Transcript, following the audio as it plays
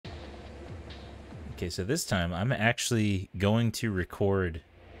Okay, so this time I'm actually going to record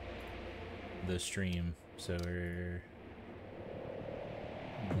the stream. So we're...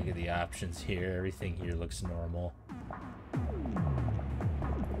 Look at the options here. Everything here looks normal.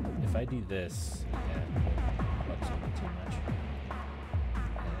 If I do this... Yeah, looks a little too much.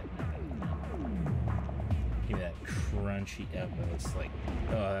 Give me that crunchy... Oh, that looks like...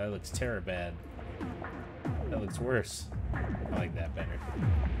 Oh, that looks terrible. That looks worse. I like that better.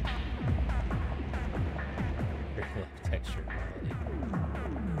 Texture quality.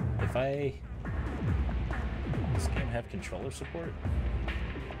 If I... Does this game have controller support?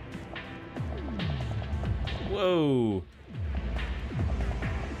 Whoa!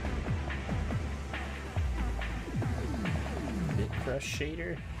 Bit Crush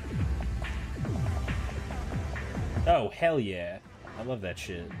shader? Oh, hell yeah. I love that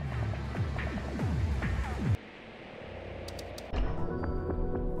shit.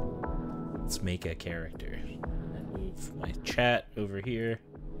 Let's make a character. Move my chat over here.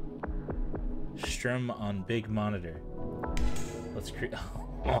 Strum on big monitor. Let's create...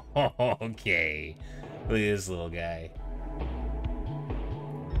 Okay. Look at this little guy.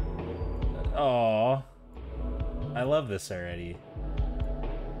 Aww. I love this already.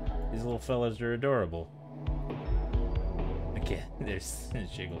 These little fellas are adorable. Okay, there's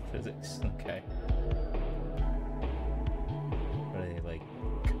jiggle physics. Okay. What are they, like,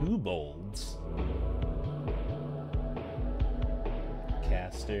 kobolds?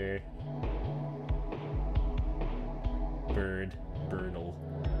 Caster. Bird. Birdle.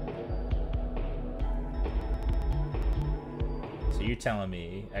 So you're telling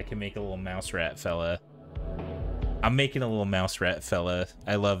me I can make a little mouse rat fella. I'm making a little mouse rat fella.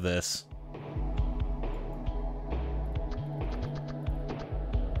 I love this.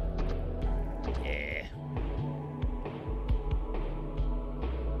 Yeah.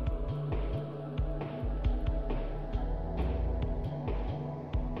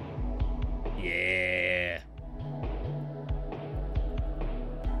 Yeah.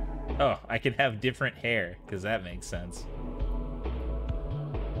 Oh, I could have different hair, because that makes sense.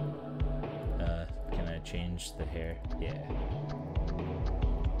 Can I change the hair? Yeah.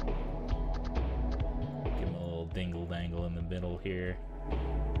 Give him a little dingle-dangle in the middle here.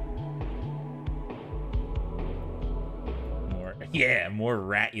 More, yeah, more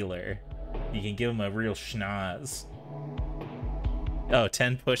ratular. You can give him a real schnoz. Oh,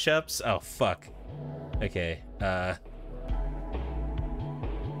 10 push-ups? Oh, fuck. Okay,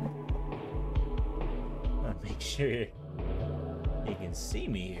 make sure you can see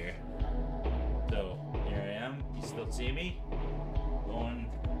me here. So, here I am. You still see me? Going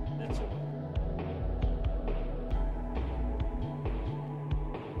this way.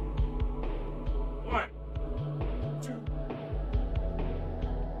 One, two.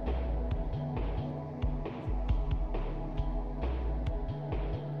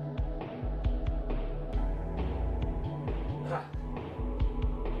 Ah.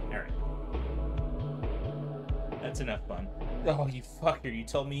 Alright. That's enough fun. Oh, you fucker, you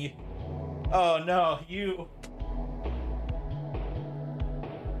told me... Oh, no, you...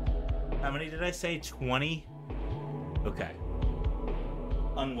 How many did I say? 20? Okay.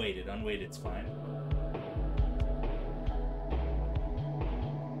 Unweighted. Unweighted's fine.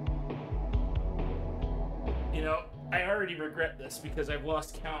 You know, I already regret this because I've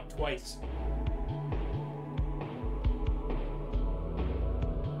lost count twice.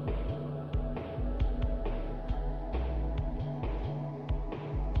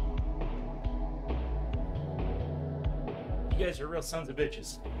 You guys are real sons of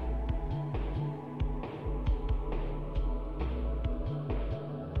bitches.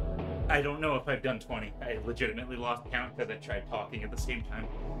 I don't know if I've done 20. I legitimately lost count because I tried talking at the same time.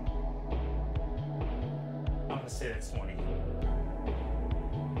 I'm gonna say that's 20.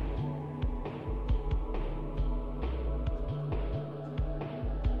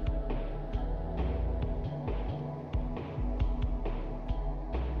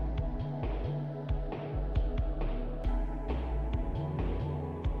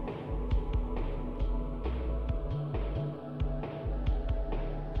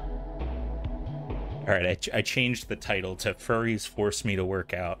 Alright, I changed the title to Furries Force Me to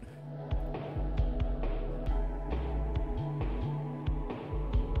Work Out.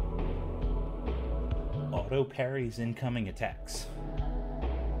 Auto parries incoming attacks.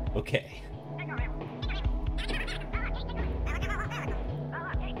 Okay.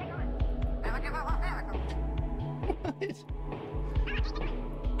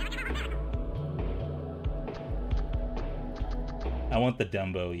 I want the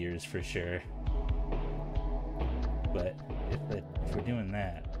Dumbo ears for sure. But if we're doing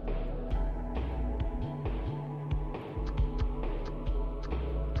that,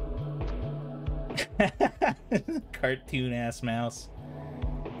 Cartoon ass mouse.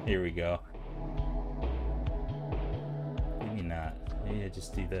 Here we go. Maybe not. Maybe I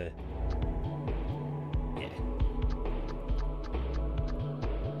just do the... Yeah.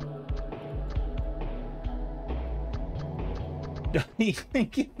 Don't even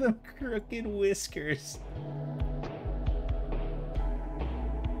give them crooked whiskers.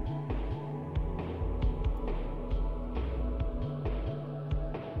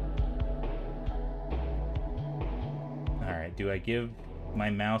 Alright, do I give my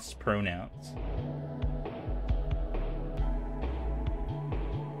mouse pronouns?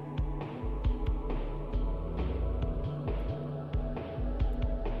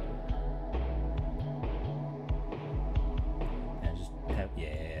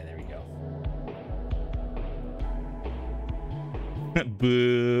 Yeah, there we go.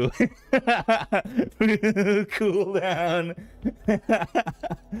 Boo. Boo, cool down.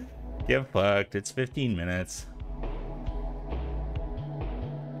 Get fucked. It's 15 minutes.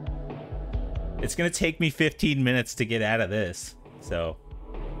 It's gonna take me 15 minutes to get out of this, so...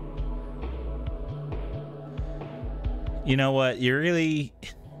 You know what? You really...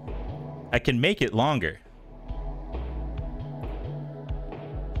 I can make it longer.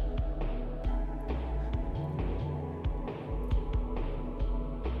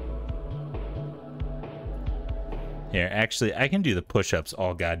 Here, actually, I can do the push-ups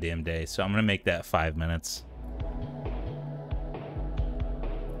all goddamn day, so I'm gonna make that 5 minutes.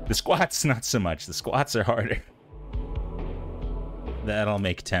 The squats, not so much. The squats are harder. That'll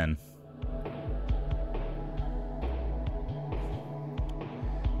make 10.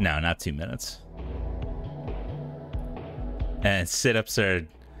 No, not 2 minutes. And sit-ups are...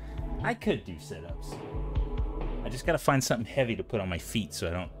 I could do sit-ups. I just gotta find something heavy to put on my feet so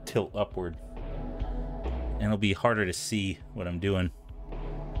I don't tilt upward. And it'll be harder to see what I'm doing.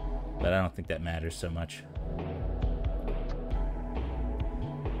 But I don't think that matters so much.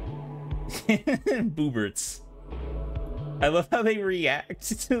 Booberts. I love how they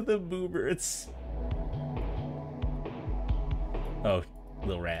react to the booberts. Oh,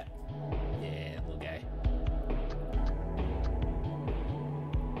 little rat. Yeah, little guy.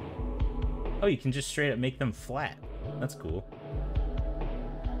 Oh, you can just straight up make them flat. That's cool.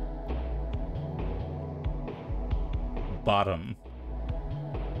 Bottom.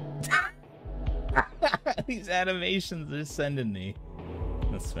 These animations are sending me.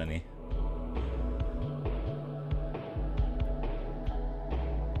 That's funny.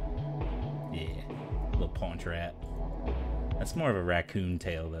 Yeah, little paunch rat. That's more of a raccoon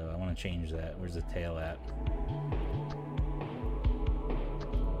tail, though. I want to change that. Where's the tail at?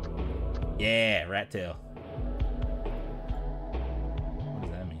 Yeah, rat tail. What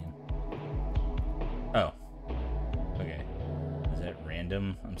does that mean? Oh. Okay. Is that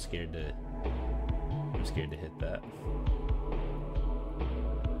random? I'm scared to hit that.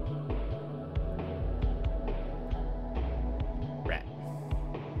 Rat.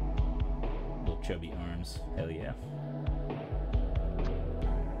 Little chubby arms. Hell yeah.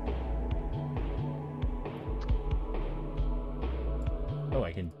 Oh,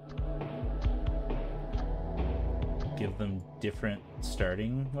 I can give them different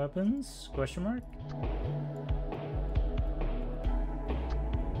starting weapons? Question mark?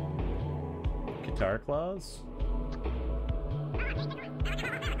 Guitar claws?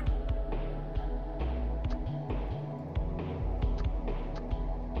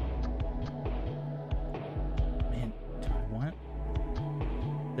 Man, do I want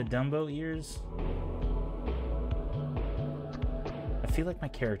the Dumbo ears? I feel like my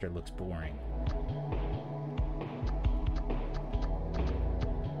character looks boring.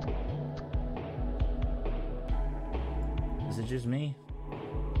 Is it just me?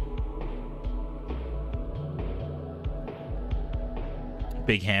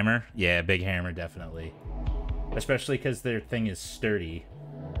 Big hammer? Yeah, big hammer, definitely. Especially because their thing is sturdy.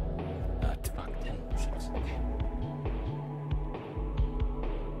 Fuck, 10 push-ups. Okay.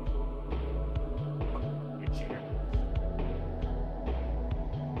 Your chair.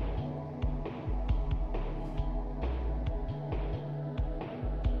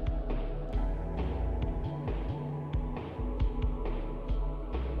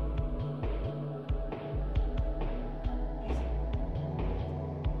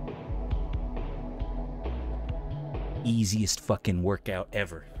 Easiest fucking workout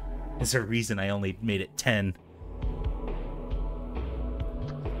ever. Is there a reason I only made it 10?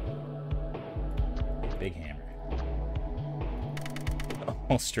 Big hammer.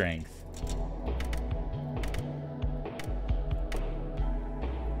 All strength.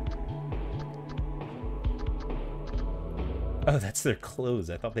 Oh, that's their clothes.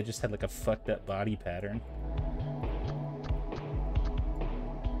 I thought they just had like a fucked up body pattern.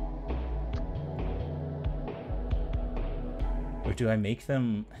 Or do I make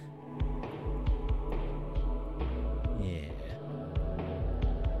them... Yeah.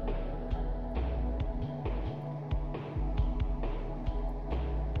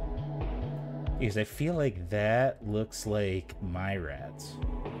 Because I feel like that looks like my rats.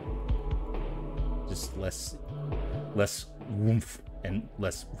 Just less woomph and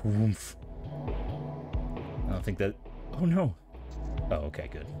less woomph. I don't think that... Oh, no. Oh, okay,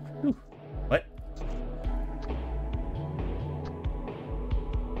 good. Whew. What?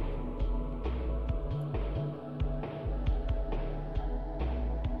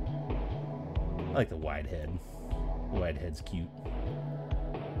 I like the wide head. The wide head's cute.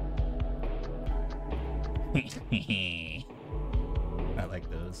 I like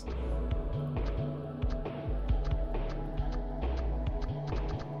those.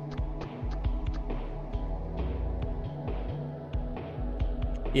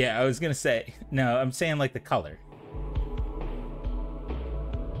 Yeah, I was gonna say, no, I'm saying like the color.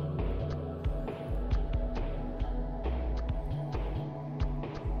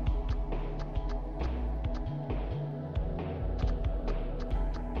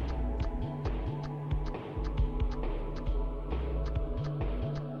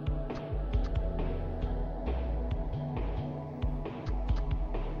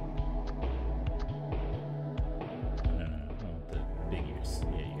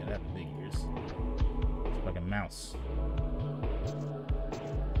 Mouse.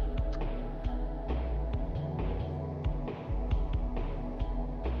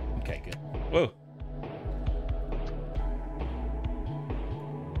 Okay, good. Whoa.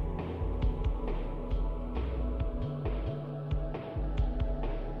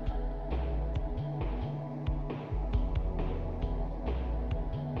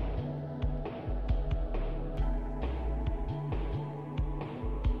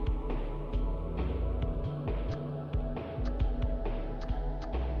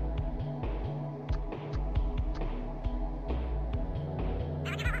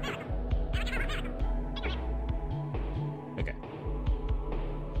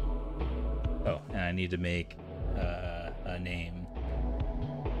 I need to make a name.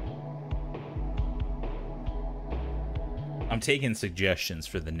 I'm taking suggestions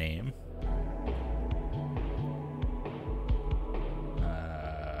for the name.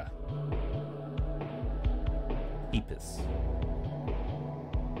 Epis.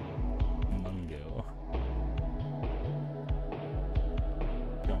 Mungo.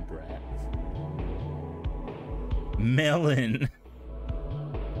 Dump rat. Melon.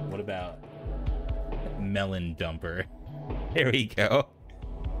 What about melon dumper? There we go.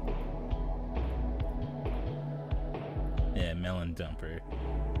 Yeah, melon dumper.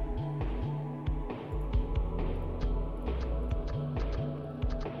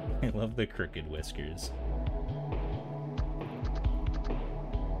 I love the crooked whiskers.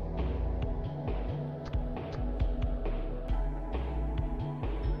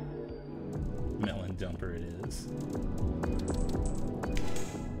 Melon dumper it is.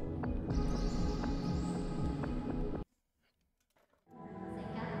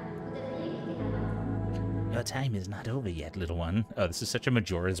 Your time is not over yet, little one. Oh, this is such a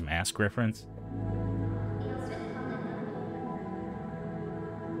Majora's Mask reference.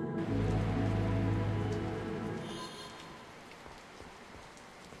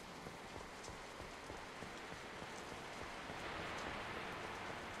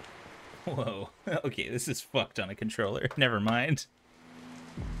 Whoa. Okay, this is fucked on a controller. Never mind.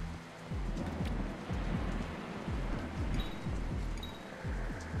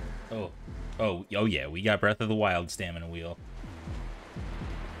 Oh yeah, we got Breath of the Wild stamina wheel.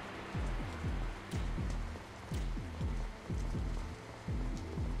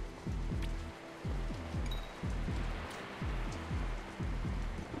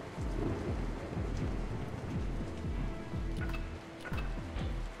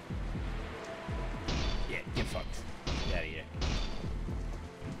 Yeah, get fucked. Get out of here.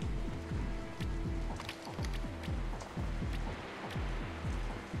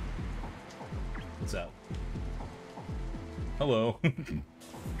 What's up? Hello. Did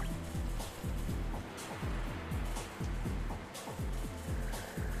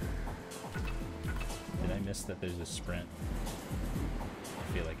I miss that there's a sprint?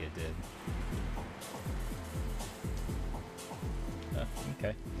 I feel like I did. Oh,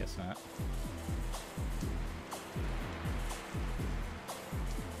 okay. Guess not.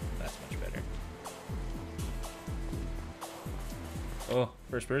 That's much better. Oh,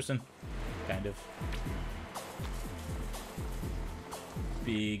 first person. Kind of.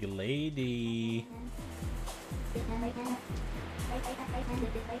 Big lady.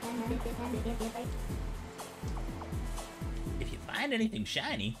 If you find anything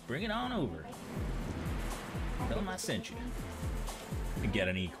shiny, bring it on over. Tell them I sent you. Get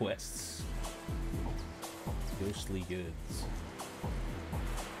any quests? Ghostly goods.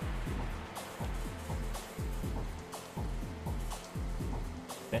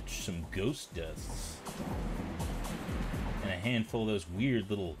 Fetch some ghost dusts. And a handful of those weird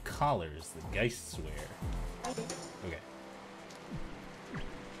little collars that geists wear. Okay.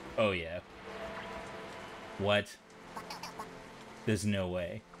 Oh yeah. What? There's no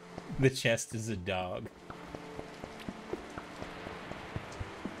way. The chest is a dog.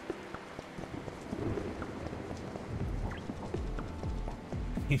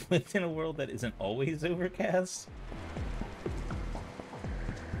 You've lived in a world that isn't always overcast?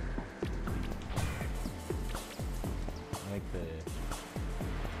 I like the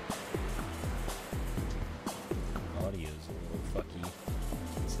audio's a little fucky.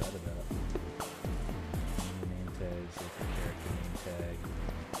 What's that about? Name tags, like the character name tag.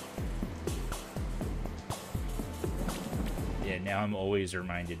 Yeah, now I'm always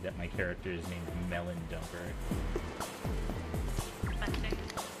reminded that my character is named Melon Dumper.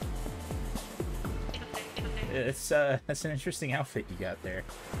 That's an interesting outfit you got there.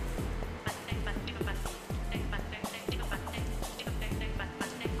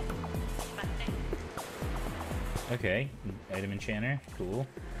 Okay, item enchanter, cool.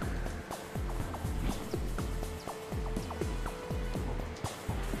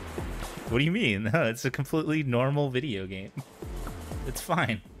 What do you mean? No, it's a completely normal video game. It's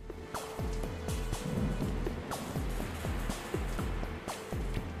fine.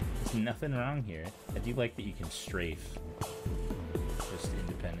 There's nothing wrong here. I do like that you can strafe just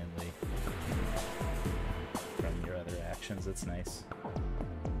independently from your other actions. That's nice.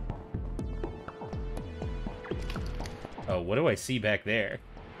 Oh, what do I see back there?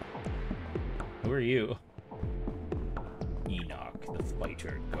 Who are you? Enoch, the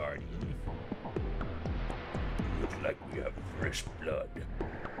fighter guardian. Looks like we have fresh blood.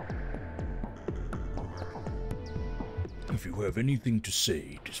 If you have anything to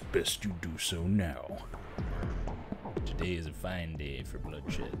say, it is best you do so now. Today is a fine day for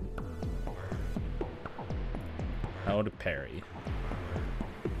bloodshed. How to parry.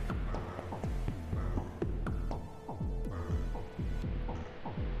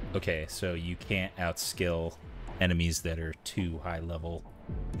 Okay, so you can't outskill enemies that are too high level.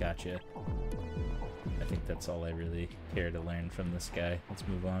 Gotcha. I think that's all I really care to learn from this guy. Let's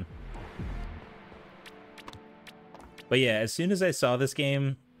move on. But yeah, as soon as I saw this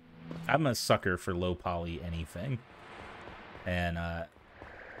game, I'm a sucker for low poly anything. And,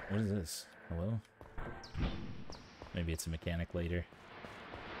 what is this? Hello? Maybe it's a mechanic later.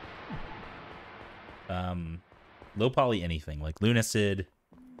 Low poly anything, like Lunacid.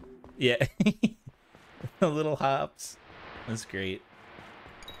 Yeah. The little hops. That's great.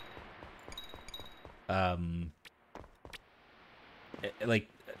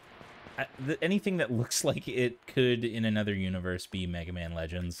 Anything that looks like it could, in another universe, be Mega Man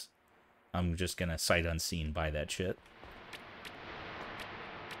Legends, I'm just gonna sight unseen buy that shit.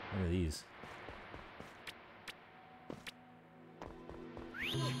 What are these?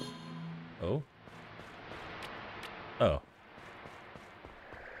 Oh? Oh.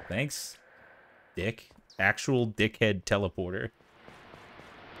 Thanks, dick. Actual dickhead teleporter.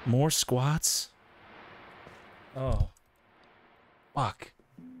 More squats? Oh. Fuck.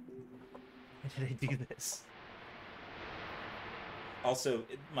 Why did I do this? Also,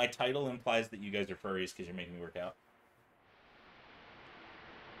 my title implies that you guys are furries because you're making me work out.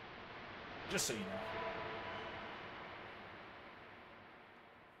 Just so you know.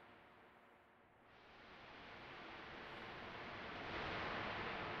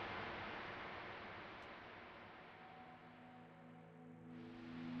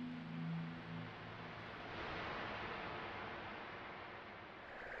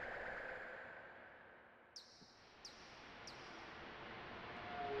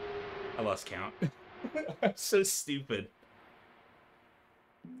 I lost count. I'm so stupid.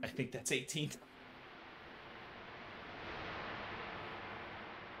 I think that's 18.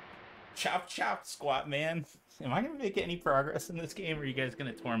 Chop chop squat man. Am I gonna make any progress in this game, or are you guys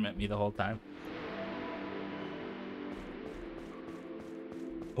gonna torment me the whole time?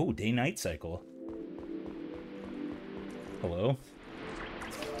 Oh, day-night cycle. Hello?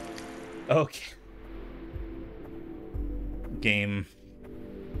 Okay. Game.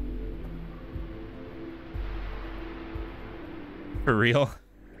 For real?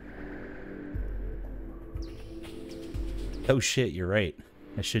 Oh shit, you're right.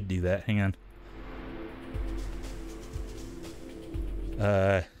 I should do that. Hang on.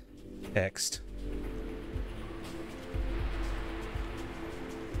 Text.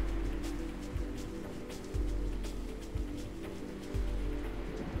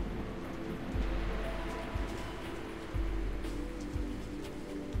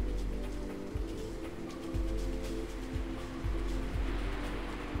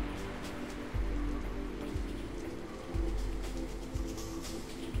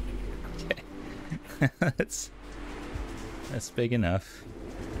 that's big enough.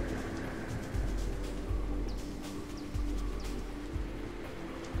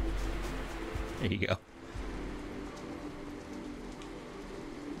 There you go.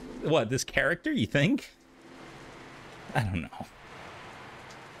 What, this character, you think? I don't know.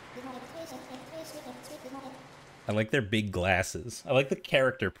 I like their big glasses. I like the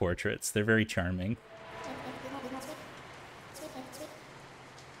character portraits. They're very charming.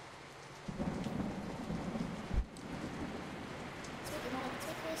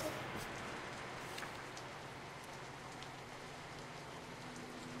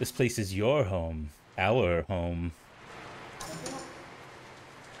 This place is your home, our home.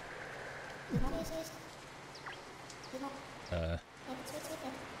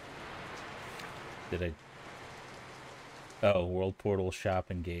 Did I... Oh, World Portal, Shop,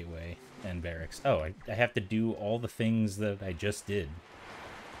 and Gateway, and Barracks. Oh, I have to do all the things that I just did.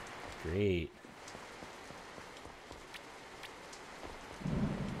 Great.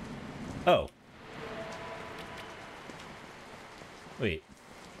 Oh. Wait.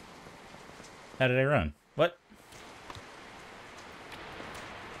 How did I run? What?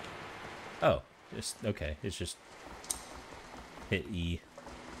 Oh, just, okay, it's just hit E.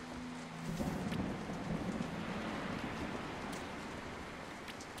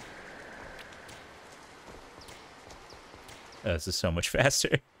 Oh, this is so much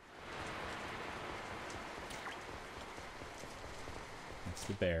faster. That's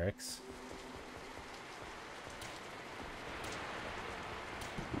the barracks.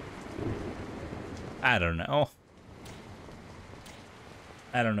 I don't know.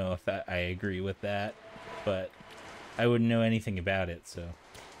 I don't know if I agree with that, but I wouldn't know anything about it, so.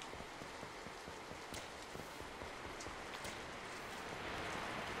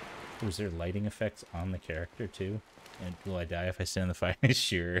 Was there lighting effects on the character too? And will I die if I stand in the fire?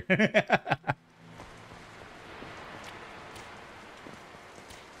 Sure.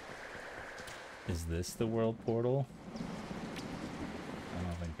 Is this the world portal? I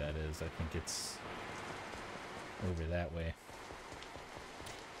don't think that is. I think it's over that way.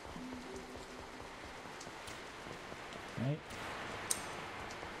 Right?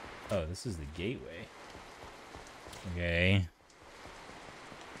 Oh, this is the gateway. Okay.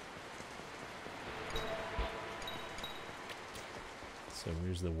 So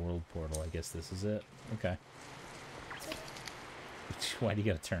where's the world portal? I guess this is it. Okay. Why do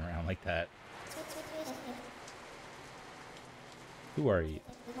you gotta turn around like that? Who are you?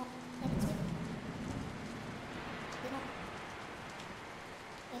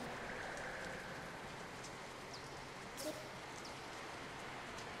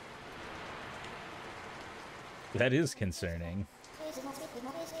 That is concerning.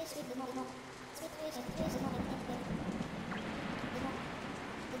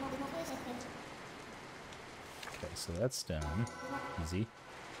 Okay, so that's done. Easy.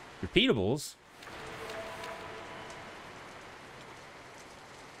 Repeatables?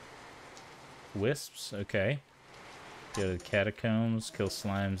 Wisps? Okay. Go to the catacombs, kill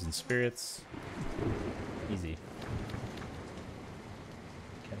slimes and spirits. Easy.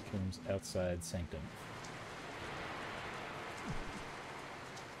 Catacombs outside sanctum.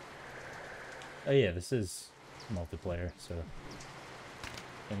 Oh yeah, this is multiplayer, so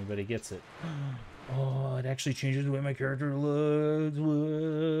if anybody gets it. Oh, it actually changes the way my character looks.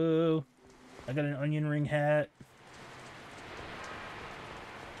 Whoa. I got an onion ring hat.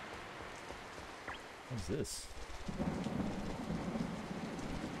 What's this?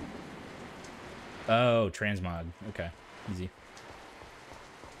 Oh, transmog. Okay, easy.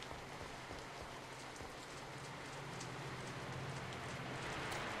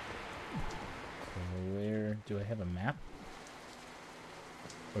 So where do I have a map?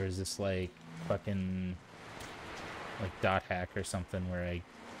 Or is this like fucking like dot hack or something where I...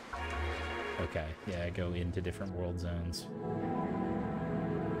 Okay, yeah, I go into different world zones.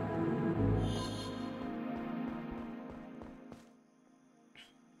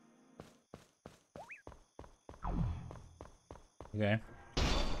 Okay.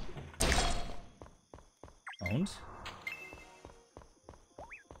 Owned.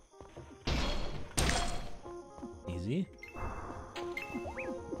 Easy.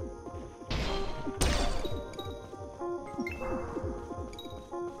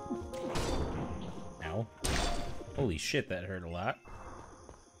 Holy shit, that hurt a lot.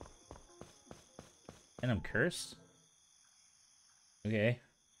 And I'm cursed? Okay.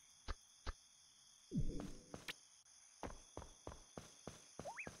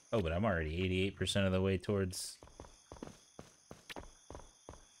 Oh, but I'm already 88% of the way towards...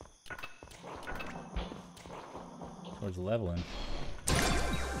 towards leveling.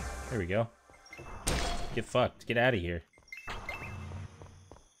 There we go. Get fucked. Get out of here.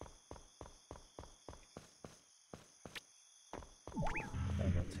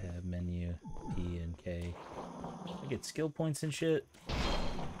 Tab, menu, P and K. I get skill points and shit.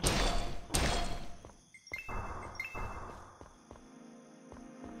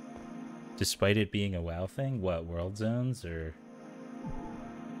 Despite it being a WoW thing? What, world zones or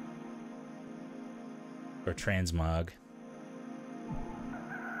transmog?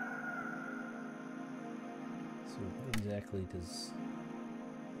 So what exactly does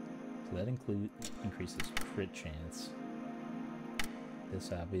that include? Increases crit chance.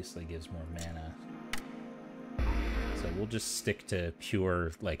 This obviously gives more mana. So we'll just stick to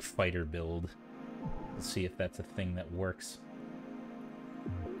pure, like, fighter build. Let's see if that's a thing that works.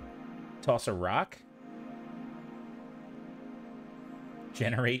 Toss a rock?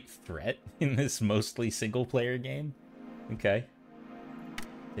 Generate threat in this mostly single-player game? Okay.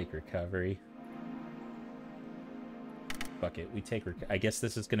 Take recovery. Fuck it, we take I guess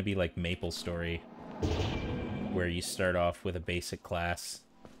this is gonna be like Maple Story, where you start off with a basic class.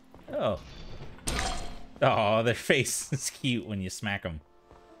 Oh. Oh, their face is cute when you smack them.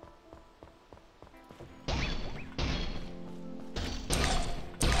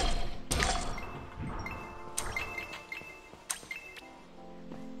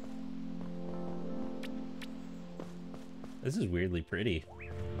 This is weirdly pretty.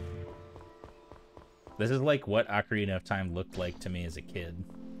 This is like what Ocarina of Time looked like to me as a kid.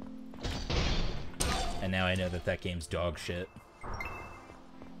 And now I know that that game's dog shit.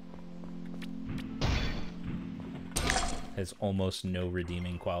 Has almost no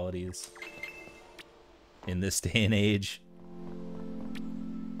redeeming qualities in this day and age.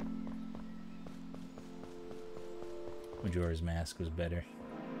 Majora's Mask was better.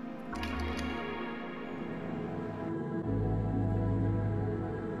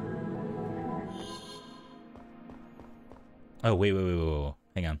 Oh, wait.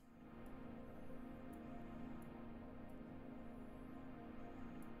 Hang on.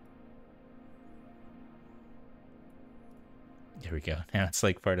 There we go. Now it's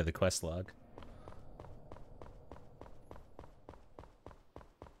like part of the quest log.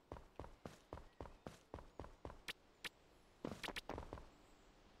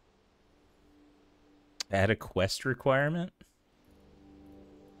 Add a quest requirement?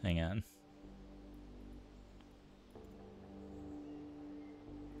 Hang on.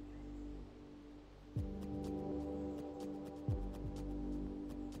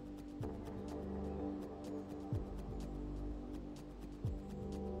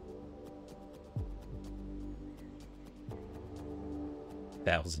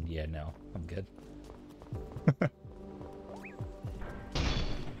 $1,000, yeah, no, I'm good.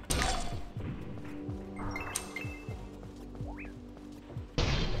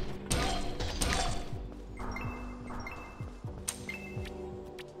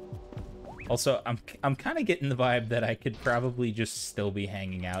 Also, I'm kind of getting the vibe that I could probably just still be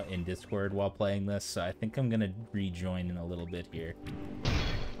hanging out in Discord while playing this, so I think I'm gonna rejoin in a little bit here.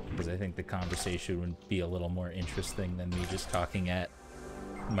 Because I think the conversation would be a little more interesting than me just talking at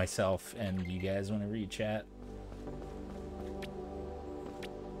myself and you guys whenever you chat.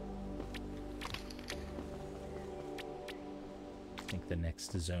 I think the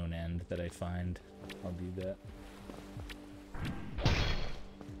next zone end that I find, I'll do that.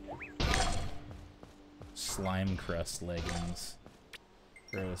 Slime crust leggings.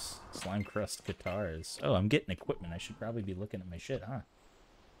 Gross. Slime crust guitars. Oh, I'm getting equipment. I should probably be looking at my shit, huh?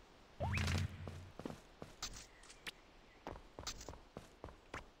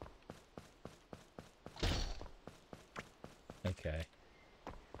 Okay.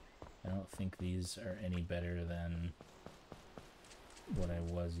 I don't think these are any better than what I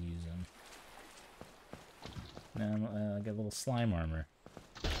was using. No, I got a little slime armor.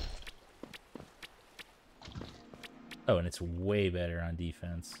 Oh, and it's way better on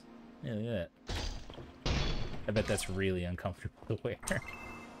defense. Yeah, look at that. I bet that's really uncomfortable to wear.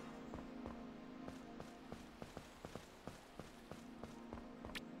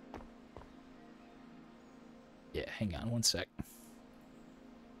 Yeah, hang on one sec.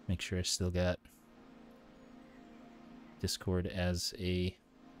 Make sure I still got Discord as a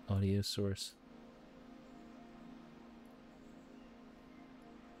audio source.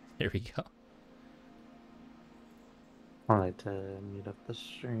 There we go. I like to mute up the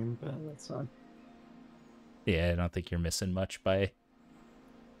stream, but that's fine. Yeah, I don't think you're missing much by...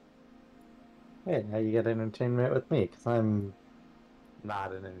 Hey, now you get entertainment with me, because I'm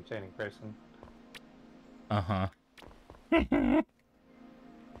not an entertaining person. Uh-huh.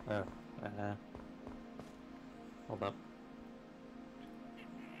 Oh, hold up.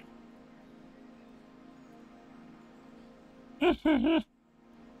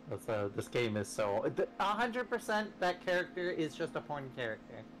 So this game is so 100% that character is just a porn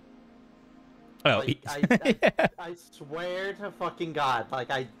character. Oh, like, yeah. I swear to fucking God,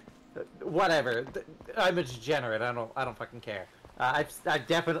 like whatever. I'm a degenerate. I don't fucking care. I've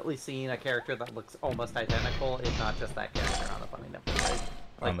definitely seen a character that looks almost identical, if not just that character on a funny number,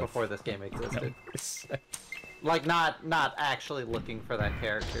 like before this game existed. Like not actually looking for that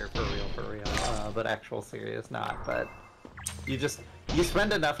character for real, but actual serious not. But you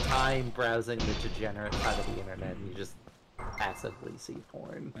spend enough time browsing the degenerate side of the internet, and you just passively see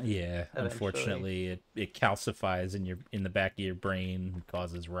porn. Yeah, eventually. Unfortunately, it calcifies in the back of your brain and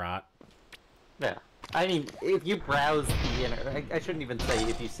causes rot. Yeah. I mean, if you browse the internet, I shouldn't even say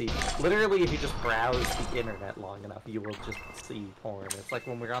if you see, literally if you just browse the internet long enough, you will just see porn. It's like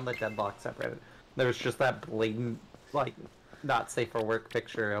when we were on the Deadlock subreddit, there was just that blatant, like, not safe for work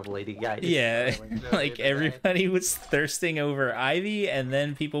picture of Lady Gaga. Yeah, like everybody was thirsting over Ivy, and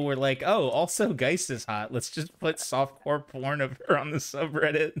then people were like, oh, also Geist is hot. Let's just put softcore porn of her on the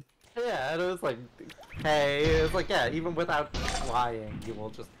subreddit. Yeah, and it was like, hey, it was like, yeah, even without lying, you will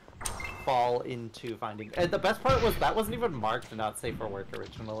just fall into finding. And the best part was that wasn't even marked not safe for work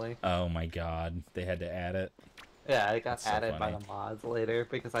originally. Oh my god, they had to add it. Yeah, it got added by the mods later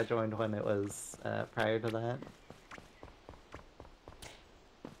because I joined when it was prior to that.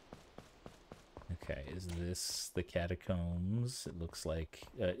 Okay, is this the catacombs? It looks like,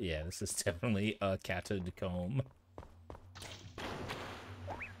 yeah, this is definitely a catacomb.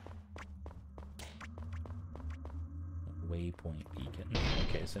 Waypoint beacon.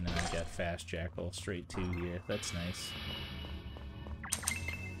 Okay, so now I got fast jackal straight to here. That's nice.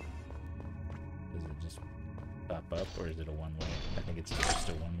 Does it just pop up, or is it a one-way? I think it's just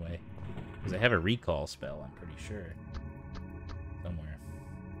a one-way. Because I have a recall spell, I'm pretty sure. Somewhere.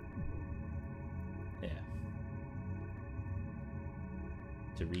 Yeah.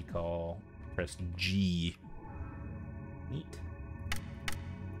 To recall, press G. Neat.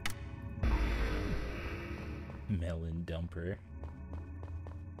 Melon dumper.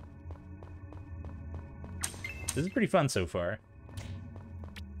 This is pretty fun so far.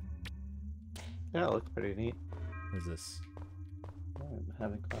 Yeah, it looks pretty neat. What is this? I'm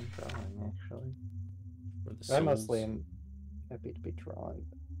having fun drawing, actually. I mostly am happy to be drawing.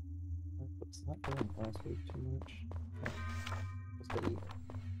 It's not doing last week too much. Just to eat.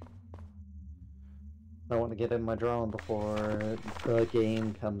 I want to get in my drawing before the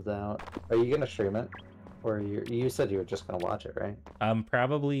game comes out. Are you gonna stream it? Or you said you were just gonna watch it, right? I'm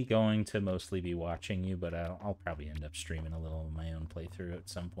probably going to mostly be watching you, but I'll probably end up streaming a little of my own playthrough at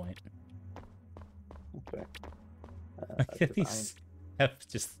some point. Okay. These have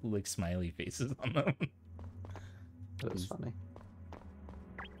just like smiley faces on them. That was funny.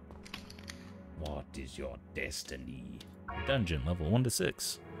 What is your destiny? Dungeon level 1 to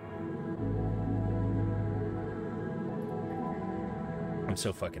 6. I'm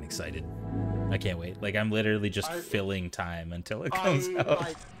so fucking excited. I can't wait. Like, I'm literally just filling time until it comes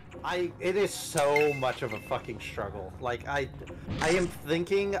out. It is so much of a fucking struggle. Like, I am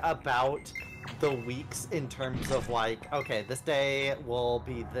thinking about the weeks in terms of like, okay, this day will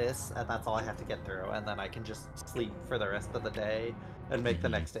be this, and that's all I have to get through, and then I can just sleep for the rest of the day and make the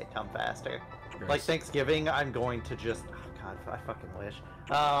next day come faster. Gross. Like Thanksgiving, I'm going to just, oh god, I fucking wish.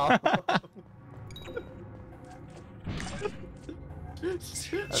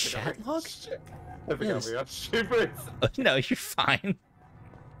 Chat log? I forgot we were on streamers. No, you're fine.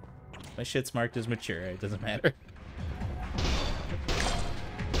 My shit's marked as mature. It doesn't matter.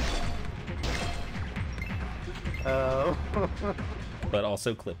 Oh. But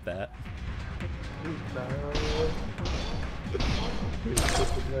also clip that. No.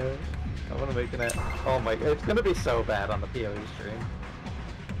 I want to make an. Oh my! It's gonna be so bad on the PoE stream.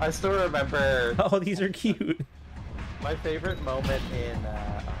 I still remember. Oh, these are cute. My favorite moment in.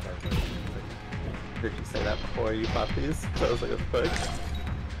 Did you say that before you bought these? So I was like, quick.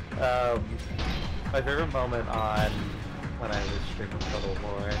 My favorite moment on when I was streaming Total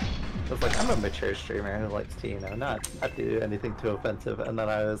War. I was like, I'm a mature streamer who likes to, not do anything too offensive. And then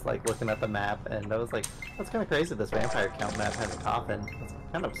I was like looking at the map, and I was like, that's kind of crazy. This vampire count map has a coffin. It's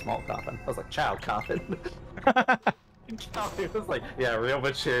kind of a small coffin. I was like, child coffin. He was like, yeah, real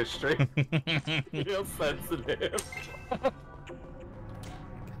mature stream. Real sensitive.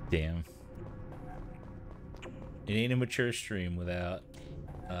 Damn. It ain't a mature stream without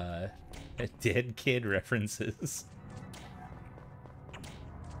dead kid references.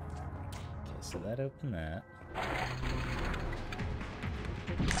 Okay, so that opened that.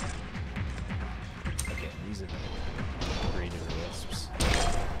 Okay, these are the greater wisps.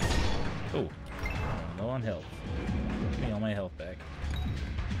 Oh, I'm low on health. Give me all my health back.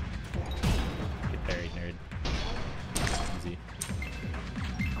 Get buried, nerd. Easy.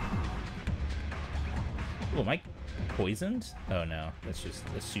 Oh, am I poisoned? Oh no, that's just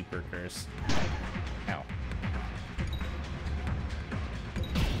a super curse. Ow.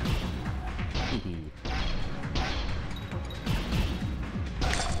 Ooh.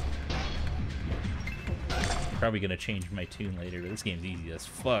 Probably gonna change my tune later, but this game's easy as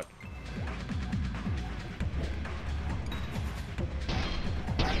fuck.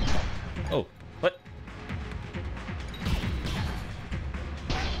 Oh, what?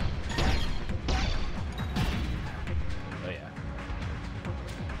 Oh yeah.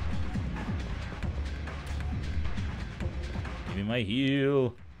 Give me my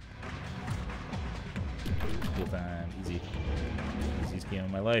heal. Heal time, easy. Easiest game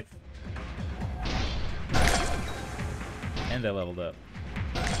of my life. And I leveled up.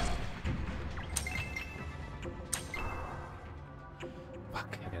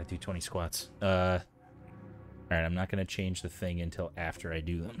 Fuck, I gotta do 20 squats. Alright, I'm not gonna change the thing until after I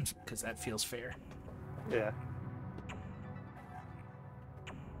do them, because that feels fair. Yeah.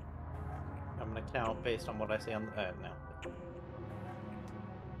 I'm gonna count based on what I see on the... no.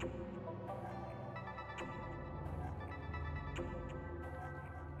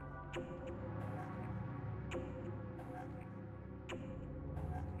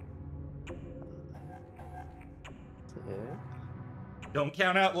 Don't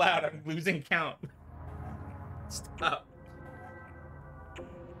count out loud, I'm losing count. Stop.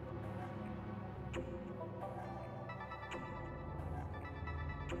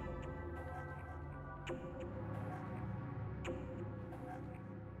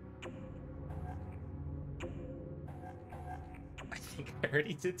 I think I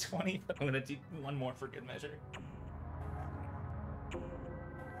already did 20, but I'm gonna do one more for good measure.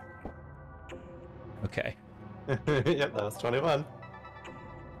 Okay. Yep, that was 21.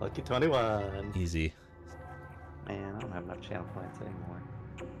 Lucky 21. Easy. Man, I don't have enough channel points anymore.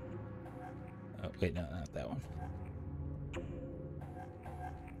 Oh, wait, no, not that one.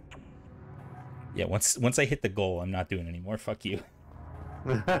 Yeah, once I hit the goal, I'm not doing anymore. Fuck you.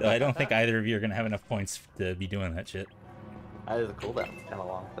 I don't think either of you are gonna have enough points to be doing that shit. The cooldown's kind of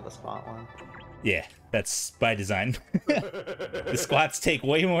long for the squat one. Yeah, that's by design. The squats take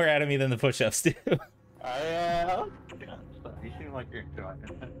way more out of me than the push-ups do. You seem like you're enjoying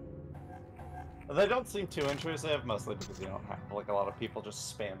it. They don't seem too intrusive, mostly because you don't have like a lot of people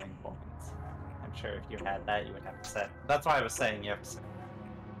just spamming points. I'm sure if you had that, you would have to set. That's why I was saying you have to set.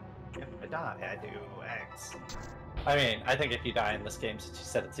 If I die, I do X. I mean, I think if you die in this game, since you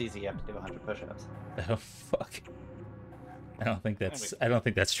said it's easy, you have to do 100 push-ups. Oh fuck! I don't think that's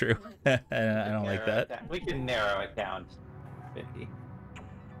true. I don't like that. We can narrow it down to 50.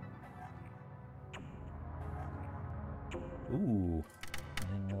 Ooh, I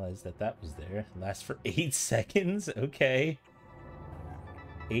didn't realize that was there. Lasts for 8 seconds? Okay.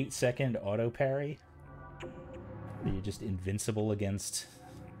 8-second auto parry? You're just invincible against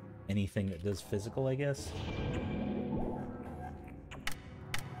anything that does physical, I guess?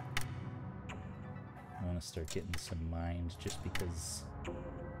 I want to start getting some mind just because I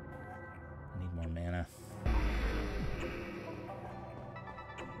need more mana.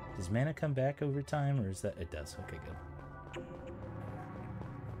 Does mana come back over time, or is that... It does. Okay, good.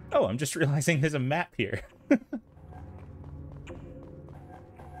 Oh, I'm just realizing there's a map here.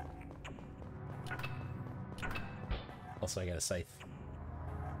 Also, I got a scythe.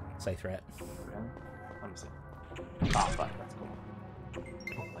 Scythe rat. Really? Let me see. Oh, fuck, that's cool.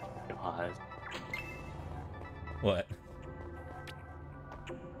 Oh my god. What?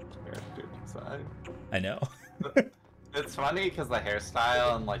 Character design. I know. It's funny because the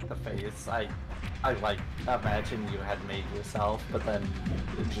hairstyle and like the face, I like imagine you had made yourself, but then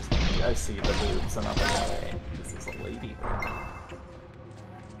it just I see the boobs and I'm like, hey, this is a lady,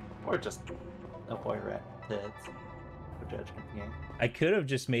 or just a boy rat tits. For judgment game. I could have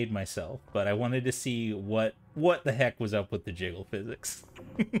just made myself, but I wanted to see what the heck was up with the jiggle physics.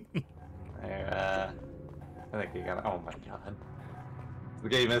 There, I think you gotta. Oh my god, the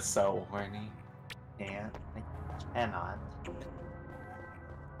game is so horny. I cannot.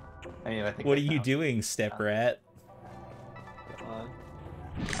 I mean, I think. What are you doing, step rat? god.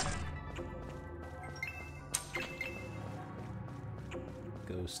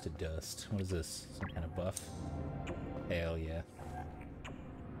 Ghost to dust. What is this? Some kind of buff? Hell yeah.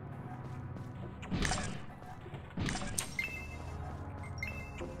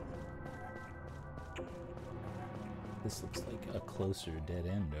 This looks like a closer dead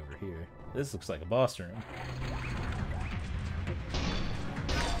end over here. This looks like a boss room.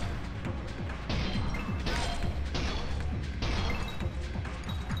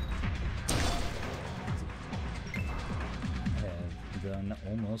 I have done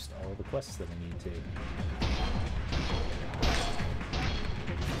almost all the quests that I need to.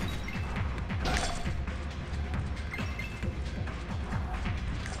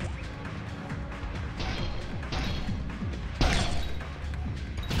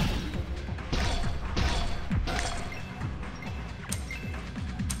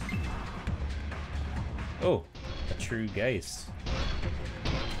 Oh, a true Geist.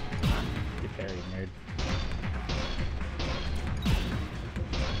 Get parried, nerd.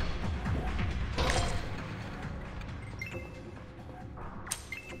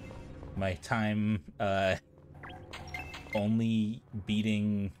 My time, only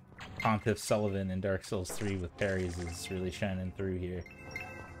beating Pontiff Sullivan in Dark Souls 3 with parries is really shining through here.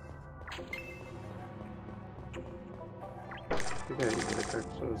 You gotta get a Dark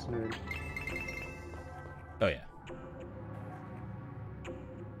Souls nerd. Oh yeah.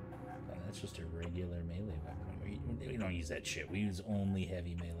 That's just a regular melee weapon. We don't use that shit. We use only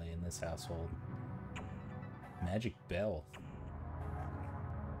heavy melee in this household. Magic bell.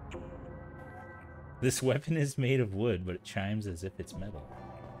 This weapon is made of wood, but it chimes as if it's metal.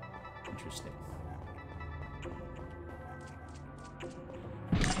 Interesting.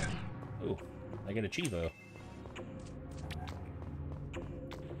 Oh, I got a Chivo.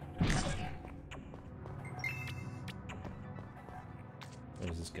 Where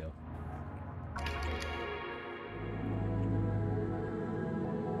does this go?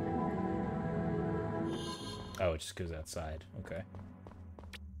 Oh, it just goes outside. Okay.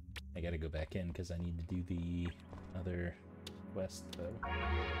 I gotta go back in because I need to do the other quest, though.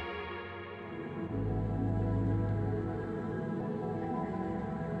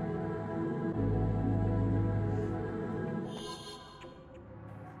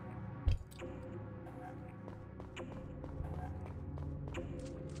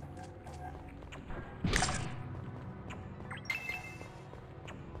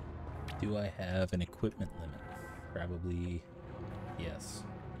 Do I have an equipment limit? Probably yes.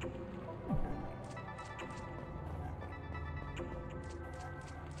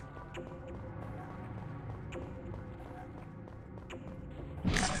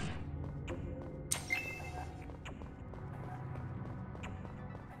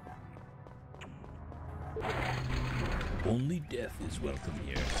 Only death is welcome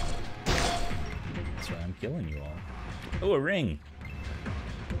here. That's why I'm killing you all. Oh, a ring!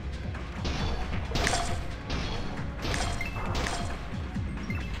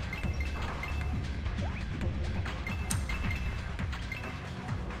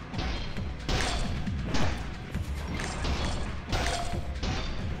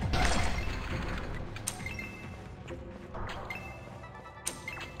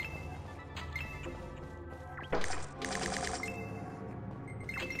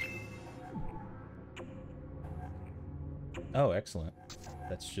 Oh, excellent.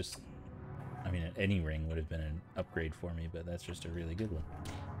 That's just... I mean, any ring would have been an upgrade for me, but that's just a really good one.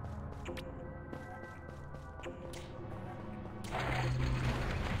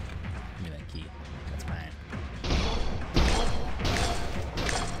 Give me that key. That's mine.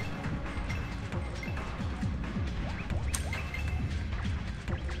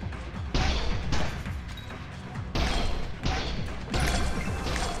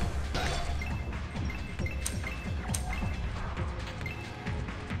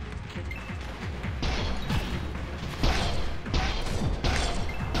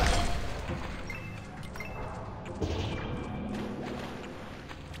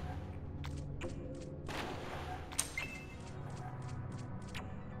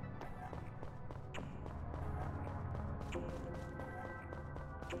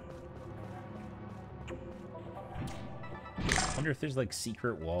 I wonder if there's like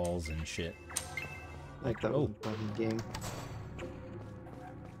secret walls and shit. Like that one game.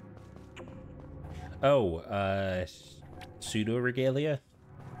 Oh, pseudo regalia?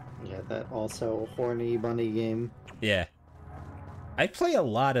 Yeah, that also horny bunny game. Yeah. I play a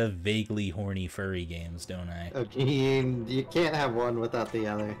lot of vaguely horny furry games, don't I? Okay, you can't have one without the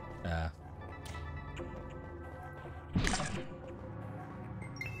other.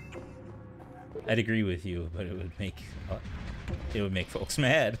 I'd agree with you, but it would make It would make folks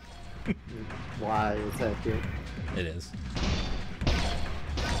mad. Why is that good? It is.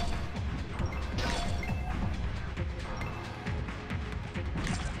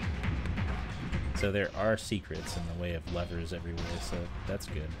 So there are secrets in the way of levers everywhere, so that's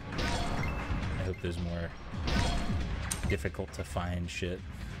good. I hope there's more difficult to find shit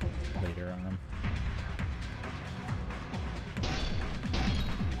later on.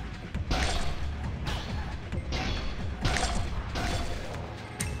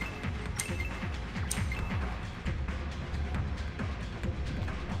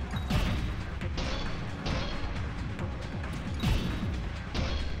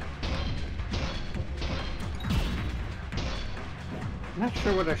 I'm not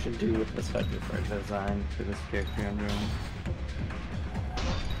sure what I should do with this HUD for a design for this character I'm doing.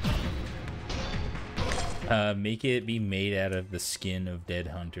 Make it be made out of the skin of dead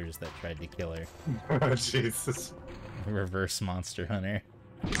hunters that tried to kill her. Oh, Jesus. Reverse monster hunter.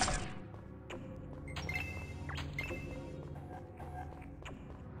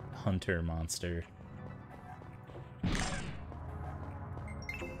 Hunter monster.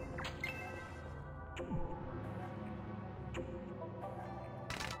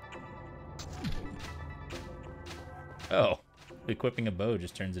 Oh, equipping a bow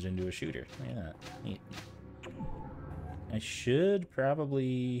just turns it into a shooter. Yeah, neat. I should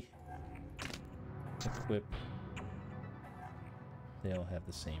probably equip... They all have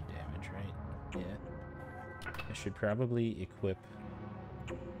the same damage, right? Yeah. I should probably equip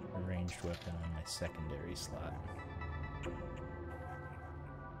a ranged weapon on my secondary slot.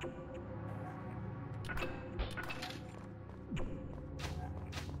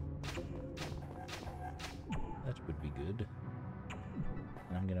 That would be good.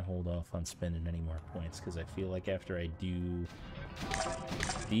 And I'm gonna hold off on spending any more points because I feel like after I do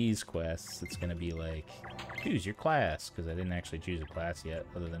these quests, it's gonna be like, choose your class, because I didn't actually choose a class yet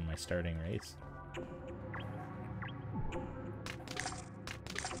other than my starting race.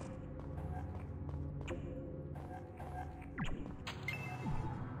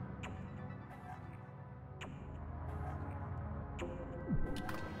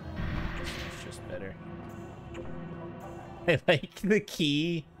 It's just better. I like the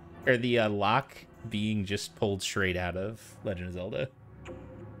key, or the lock, being just pulled straight out of Legend of Zelda.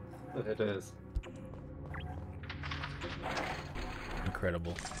 It is.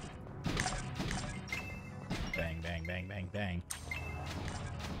 Incredible. Bang, bang, bang, bang, bang.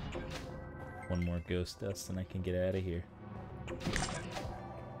 One more ghost dust and I can get out of here.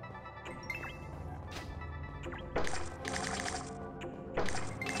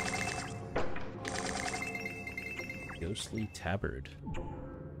 Ghostly tabard.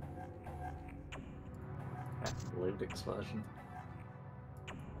 Loot explosion.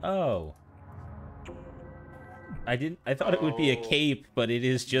 Oh. I thought it would be a cape, but it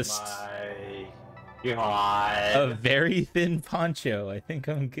is just My God. a very thin poncho. I think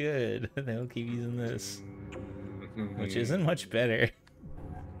I'm good. They'll keep using this, which isn't much better.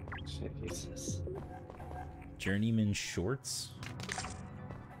 Jesus. Journeyman shorts.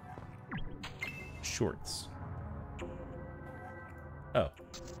 Shorts. Oh.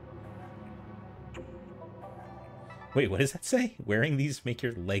 Wait, what does that say? Wearing these make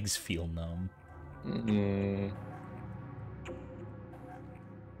your legs feel numb.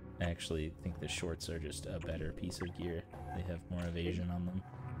 I actually think the shorts are just a better piece of gear. They have more evasion on them.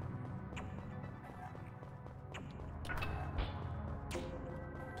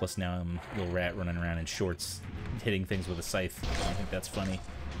 Plus now I'm a little rat running around in shorts, hitting things with a scythe. I think that's funny.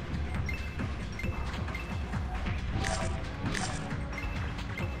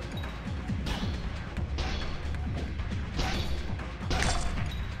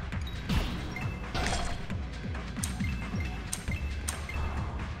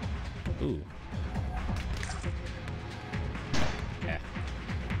 Ooh. Yeah.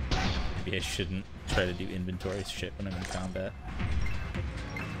 Maybe I shouldn't try to do inventory shit when I'm in combat.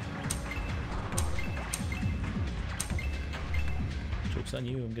 Joke's on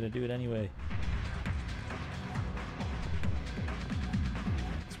you, I'm gonna do it anyway.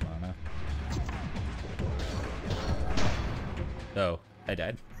 Thanks, mana. Oh, I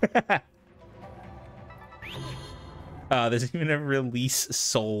died. There's even a release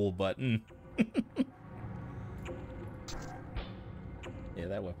soul button. Yeah,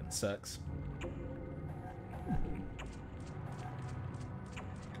 that weapon sucks.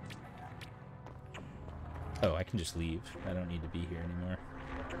 Oh, I can just leave. I don't need to be here anymore.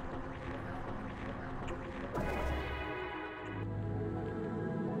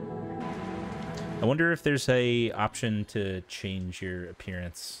 I wonder if there's a option to change your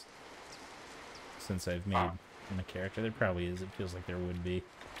appearance since I've made in the character. There probably is. It feels like there would be.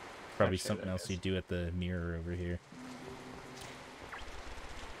 Probably Sure something there else is. you do at the mirror over here.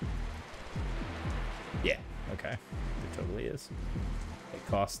 Yeah, okay. There totally is. It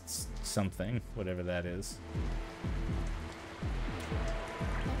costs something, whatever that is.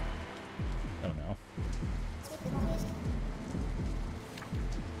 Oh no.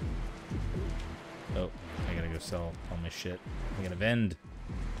 Oh, I gotta go sell all my shit. I gotta vend.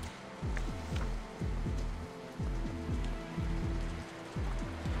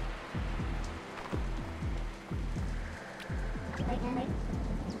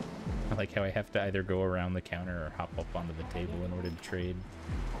 I like how I have to either go around the counter or hop up onto the table in order to trade.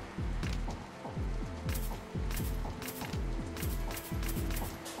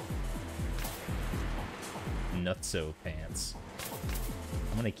 Nutso pants.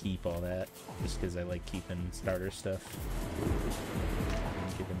 I'm gonna keep all that just because I like keeping starter stuff.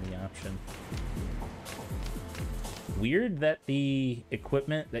 Given the option. Weird that the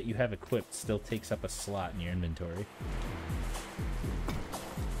equipment that you have equipped still takes up a slot in your inventory.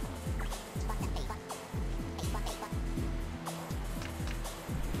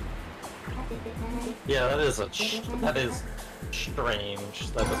 Yeah, that is strange. That doesn't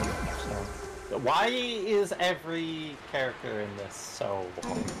make sense. Why is every character in this so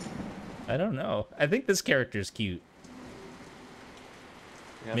long? I don't know. I think this character's cute.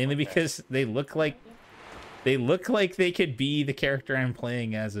 Yeah, Mainly okay. because they look like they could be the character I'm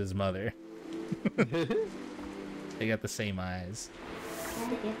playing as his mother. They got the same eyes.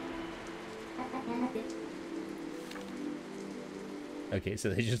 Okay, so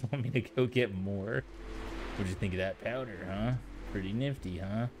they just want me to go get more. What'd you think of that powder, huh? Pretty nifty,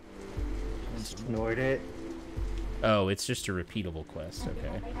 huh? Ignored it. Oh, it's just a repeatable quest, okay.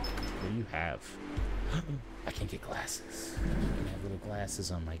 What do you have? I can get glasses. I can have little glasses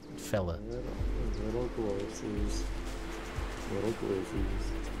on my fella. Little glasses. Little glizzies.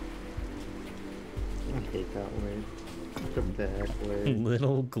 I hate that word. Such a bad word.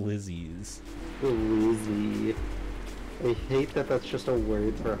 Little glizzies. Glizzy. I hate that that's just a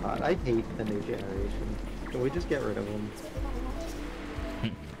word for hot. I hate the new generation. Can we just get rid of them?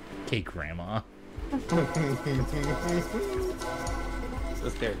 Okay, Grandma. This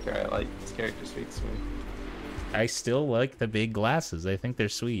character I like. This character speaks to me. I still like the big glasses. I think they're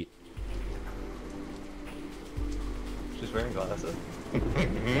sweet. She's wearing glasses.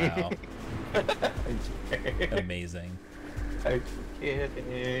 Wow. I'm kidding. Amazing. I'm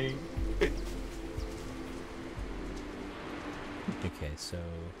kidding. Okay, so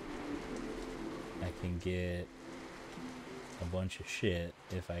I can get a bunch of shit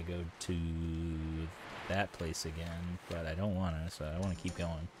if I go to that place again, but I don't want to, so I want to keep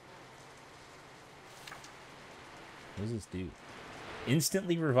going. What does this do?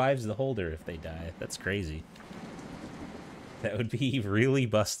 Instantly revives the holder if they die. That's crazy. That would be really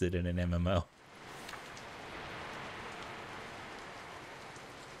busted in an MMO.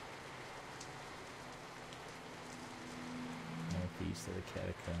 Northeast of the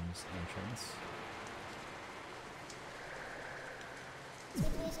catacombs entrance.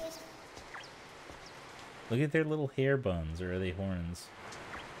 Look at their little hair buns, or are they horns?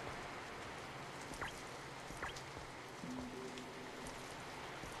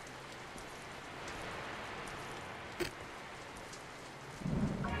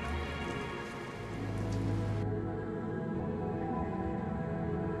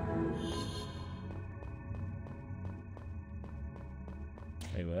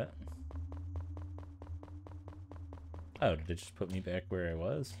 Wait, what? Oh, did it just put me back where I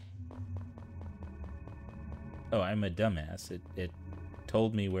was? Oh, I'm a dumbass. It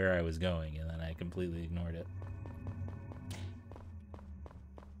told me where I was going, and then I completely ignored it.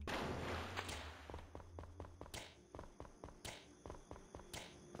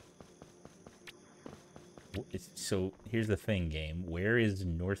 So, here's the thing, game. Where is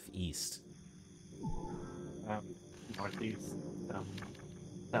Northeast? Northeast.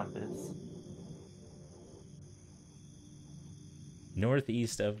 Down this.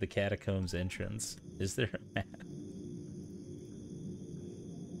 Northeast of the catacombs entrance. Is there a map?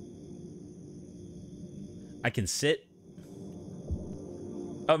 I can sit.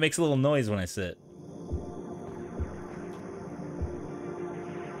 Oh, it makes a little noise when I sit.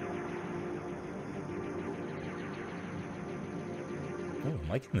 Oh, I'm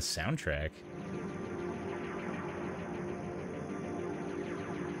liking the soundtrack.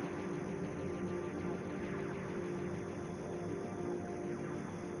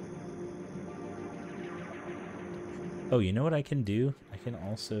 Oh, you know what I can do? I can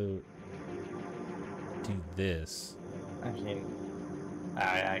also do this. I mean,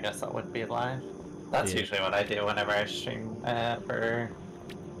 I guess that would be live. That's usually what I do whenever I stream for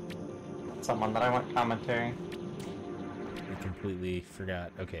someone that I want commentary. I completely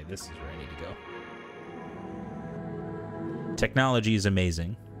forgot. Okay, this is where I need to go. Technology is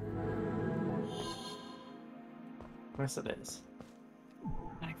amazing. Of course it is.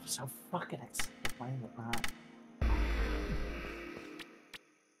 I'm so fucking excited. Why is it not?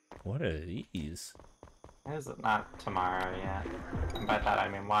 What are these? Why is it not tomorrow yet? And by that I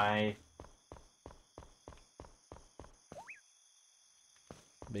mean why?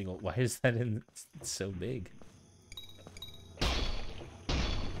 Big old, why is that in it's so big?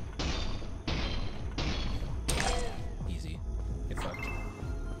 Easy. Get fucked.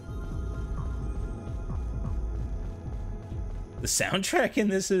 The soundtrack in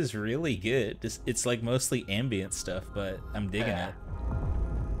this is really good. It's like mostly ambient stuff, but I'm digging it.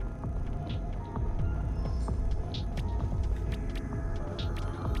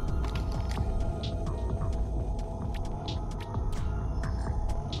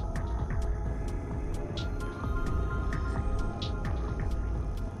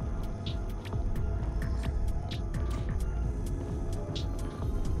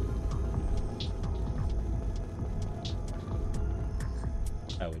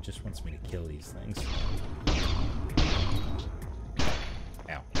 Oh, it just wants me to kill these things.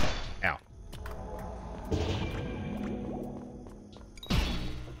 Ow. Ow.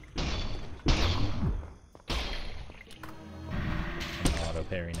 Auto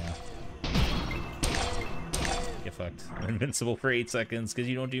parry now. Get fucked. I'm invincible for 8 seconds because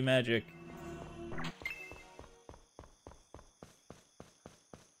you don't do magic.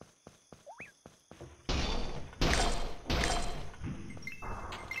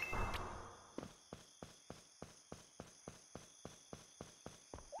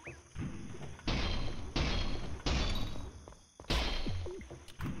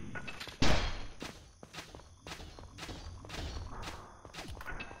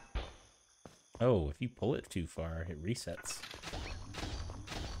 Oh, if you pull it too far, it resets.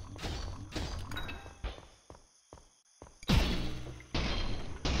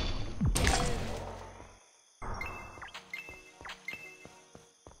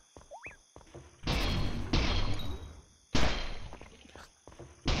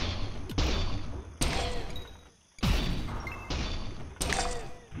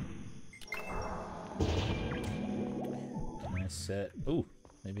 Can I set... Ooh!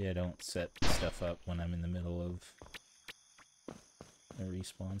 Maybe I don't set stuff up when I'm in the middle of a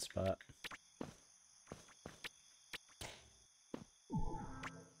respawn spot.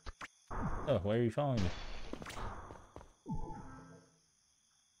 Oh, why are you following me?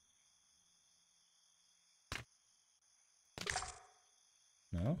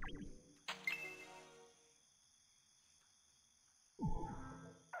 No?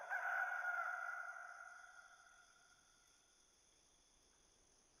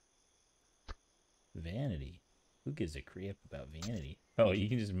 Vanity. Who gives a crap about vanity? Oh, you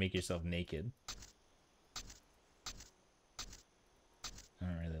can just make yourself naked. I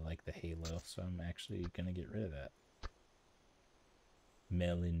don't really like the halo, so I'm actually gonna get rid of that.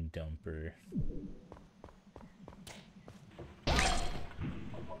 Melon dumper.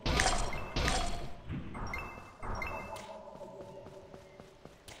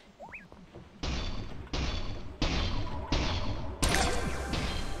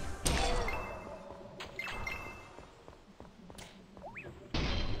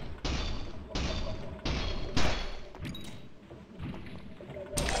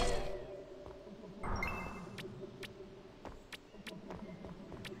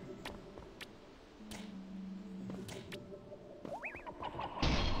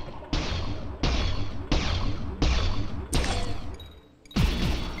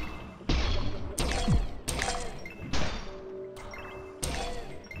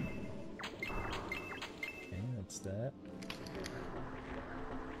 That.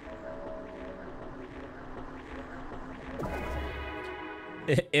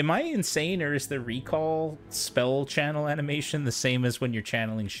 Am I insane, or is the recall spell channel animation the same as when you're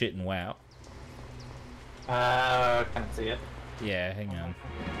channeling shit in WoW? Can't see it. Yeah, hang on.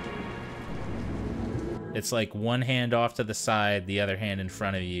 It's like one hand off to the side, the other hand in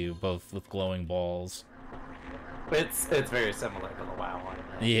front of you, both with glowing balls. It's very similar to the WoW one.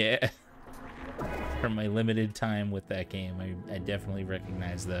 Yeah. From my limited time with that game, I definitely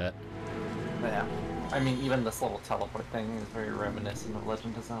recognize that. Yeah. I mean, even this little teleport thing is very reminiscent of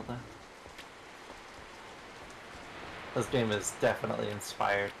Legend of Zelda. This game is definitely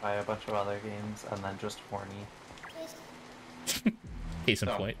inspired by a bunch of other games, and then just horny. Case in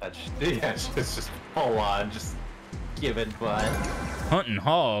point. Yeah, it's just full on, just giving butt. Hunting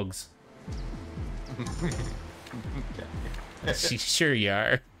hogs. Sure you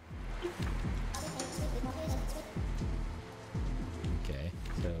are. Okay,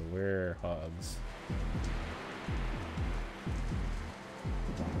 so where are hogs?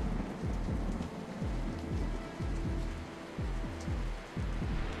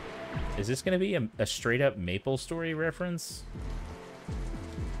 Is this going to be a straight up Maple Story reference?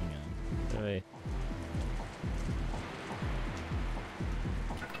 Hang on. Wait.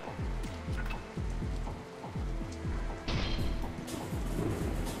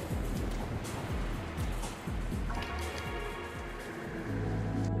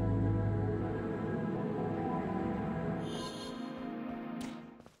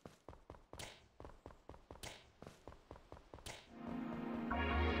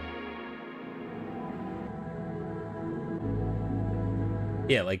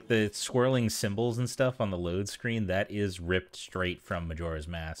 Yeah, like the swirling symbols and stuff on the load screen, that is ripped straight from Majora's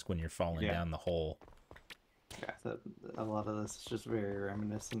Mask when you're falling down the hole. Yeah, so a lot of this is just very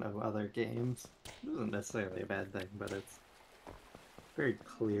reminiscent of other games. It isn't necessarily a bad thing, but it's very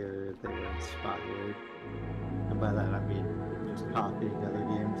clear they were inspired. And by that I mean just copying other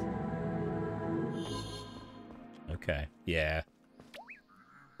games. Okay, yeah.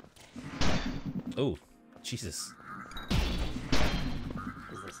 Oh, Jesus.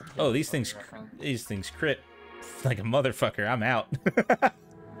 Oh, these things crit like a motherfucker. I'm out.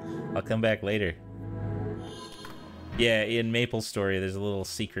 I'll come back later. Yeah, in Maple Story, there's a little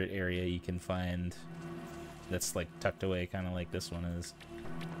secret area you can find that's like tucked away, kind of like this one is.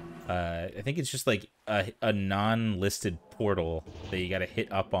 I think it's just like a non-listed portal that you gotta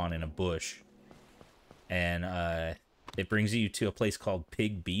hit up on in a bush. And it brings you to a place called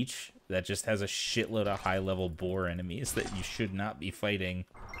Pig Beach that just has a shitload of high-level boar enemies that you should not be fighting.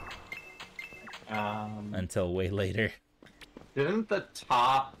 Until way later. Didn't the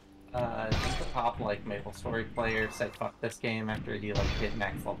top like Maple Story player say fuck this game after he like hit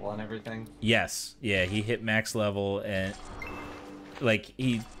max level and everything? Yes, yeah, he hit max level and like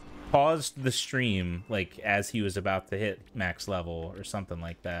he paused the stream like as he was about to hit max level or something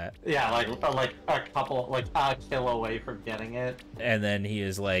like that. Yeah, like a couple, like a kill away from getting it. And then he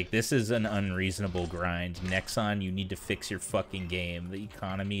is like, "This is an unreasonable grind. Nexon, you need to fix your fucking game. The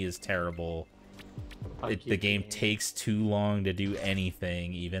economy is terrible." The game takes too long to do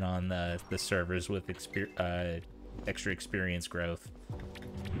anything, even on the servers with extra experience growth.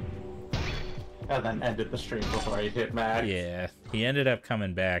 And then ended the stream before he hit max. Yeah, he ended up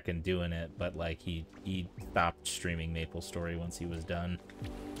coming back and doing it, but like he stopped streaming Maple Story once he was done.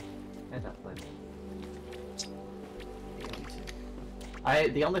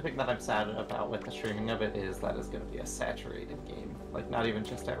 The only thing that I'm sad about with the streaming of it is that it's going to be a saturated game. Like, not even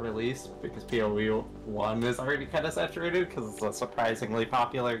just at release, because PoE 1 is already kind of saturated, because it's a surprisingly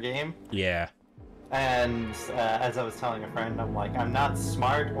popular game. Yeah. And as I was telling a friend, I'm like, I'm not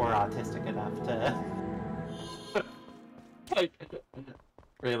smart or autistic enough to like,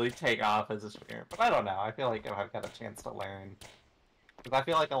 really take off as a streamer. But I don't know, I feel like if I've got a chance to learn. Because I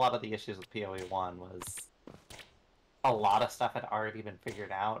feel like a lot of the issues with PoE 1 was a lot of stuff had already been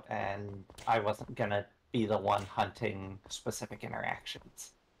figured out, and I wasn't gonna be the one hunting specific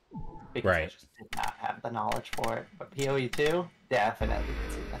interactions. Because I just did not have the knowledge for it. But PoE 2, definitely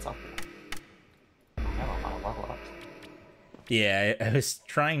can see that's something. I have a lot of level ups. Yeah, I was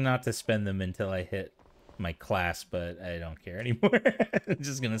trying not to spend them until I hit my class, but I don't care anymore. I'm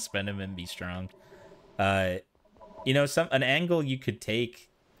just gonna spend them and be strong. You know, an angle you could take,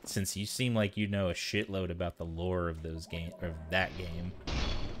 since you seem like you know a shitload about the lore of that game,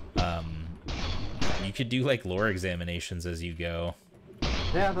 you could do like lore examinations as you go.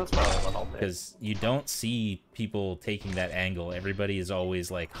 Yeah, that's probably what I'll do. Because you don't see people taking that angle. Everybody is always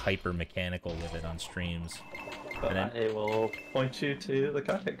like hyper mechanical with it on streams. But it will point you to the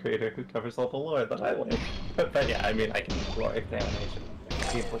content creator who covers all the lore that I like. But yeah, I mean, I can do lore examination.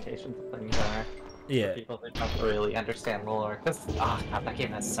 The implications of things are. Yeah. For people that don't really understand lore. Because, oh god, that game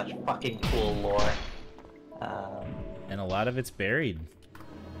has such fucking cool lore. And a lot of it's buried.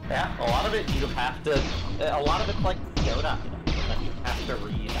 Yeah, a lot of it you have to. A lot of it's like Yoda. You have to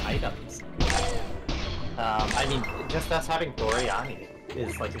read items. I mean, just us having Doriani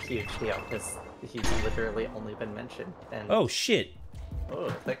is like a huge deal because he's literally only been mentioned. And oh shit! Oh,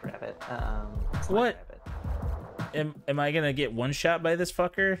 thick rabbit. What? Rabbit. Am I gonna get one shot by this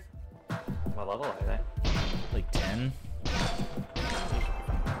fucker? What level are they? Like 10.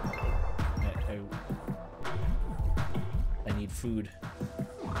 I need food.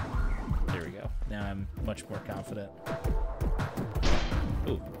 There we go. Now I'm much more confident.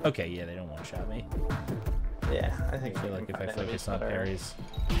 Ooh, okay, yeah, they don't one-shot me. Yeah, I think I feel like if I focus on parries...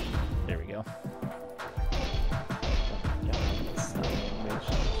 There we go.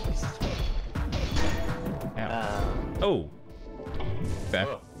 Oh. Okay.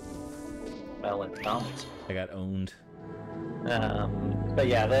 Oh. Well, it comes. I got owned. But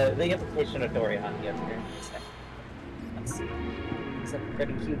yeah, the implication of Doriani up here is a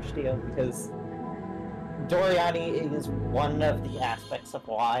pretty huge deal because Doriani is one of the aspects of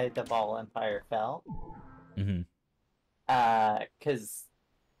why the Vol Empire fell. Mm-hmm. Because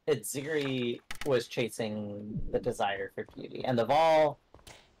Itziri was chasing the desire for beauty, and the Vol.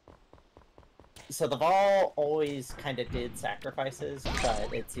 So the Vol always kind of did sacrifices, but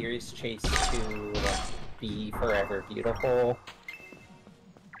Itziri's chase to be forever beautiful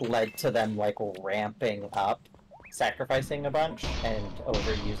led to them like ramping up sacrificing a bunch and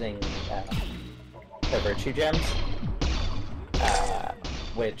overusing the virtue gems,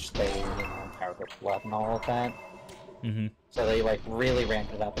 which they empowered with blood and all of that. Mm-hmm. So they like really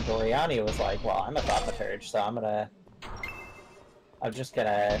ramped it up, and Doriani was like, well, I'm a thaumaturge, so I'm just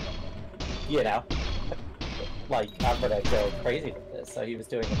gonna, like, I'm gonna go crazy with this. So he was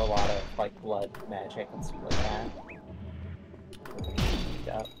doing a lot of like blood magic and stuff like that.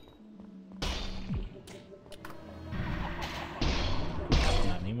 Yep.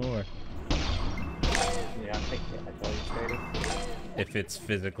 Not anymore. Yeah, I think I told you straight. If it's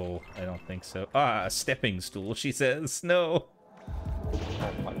physical, I don't think so. Ah, a stepping stool, she says. No.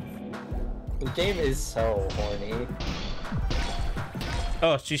 The game is so horny.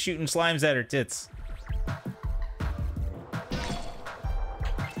 Oh, she's shooting slimes at her tits.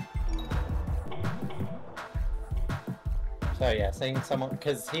 So yeah, seeing someone,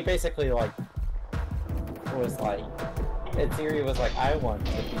 because he basically like was like, Itziri was like, I want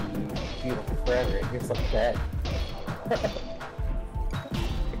to be beautiful forever, and he was like, that.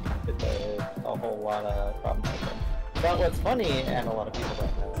 A whole lot of problems with him. But what's funny, and a lot of people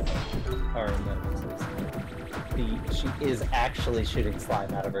don't know, or know, is she is actually shooting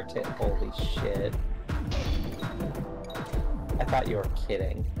slime out of her tit. Holy shit. I thought you were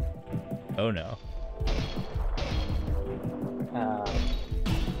kidding. Oh no.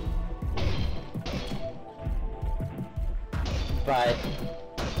 But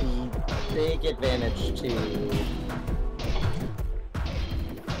the big advantage to,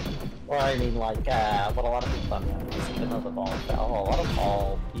 or I mean, like, what a lot of people don't know is even though the Vol fell, a lot of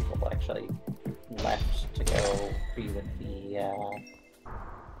Vol people actually left to go be with the,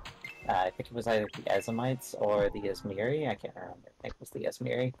 I think it was either the Ezamites or the Izmiri. I can't remember. I think it was the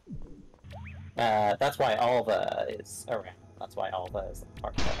Izmiri. That's why Alva is around. That's why Alva is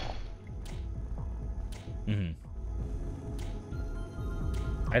part of that. Mm-hmm.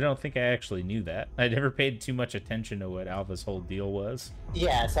 I don't think I actually knew that. I never paid too much attention to what Alva's whole deal was.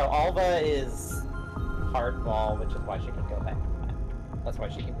 Yeah, so Alva is part Vol, which is why she can go back in time. That's why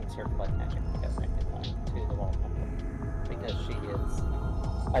she can use her blood magic to go back in time to the Vol Temple. Because she is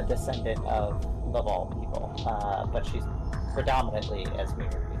a descendant of the Vol people. But she's predominantly Esmir,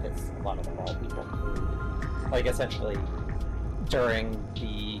 because a lot of the Vol people who, like, essentially, during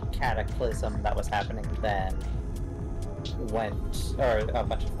the cataclysm that was happening then, went, or a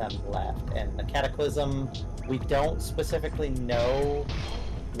bunch of them left. And the cataclysm, we don't specifically know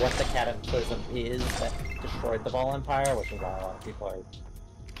what the cataclysm is that destroyed the Vol Empire, which is why a lot of people are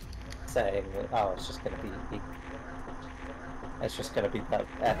saying, oh, it's just gonna be the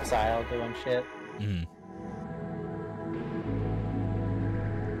exile doing shit. Mm-hmm.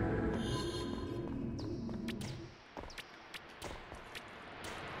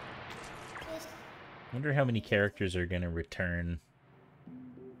 Wonder how many characters are gonna return.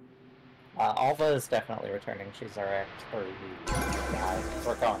 Alva is definitely returning. She's our Act 3 guy.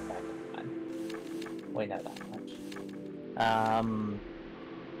 We're going back in time. We know that much.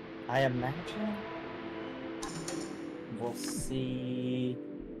 I imagine we'll see.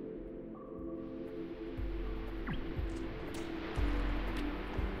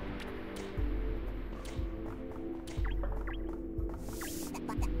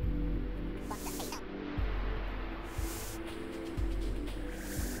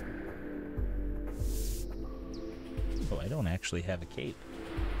 Oh, I don't actually have a cape.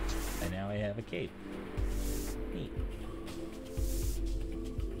 And now I have a cape. Neat.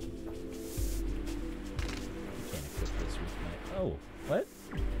 I can't equip this with my... Oh, what?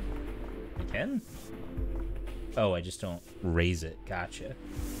 I can? Oh, I just don't raise it. Gotcha.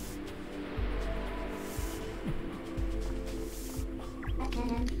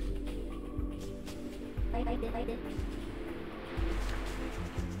 I did.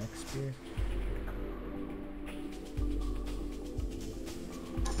 Next spear.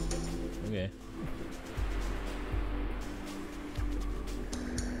 Okay.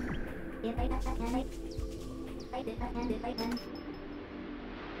 If I can, I did.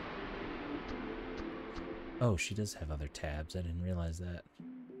 Oh, she does have other tabs. I didn't realize that.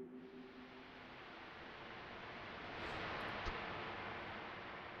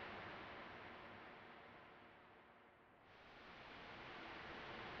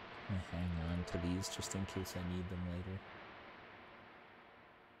 I'm gonna hang on to these just in case I need them later.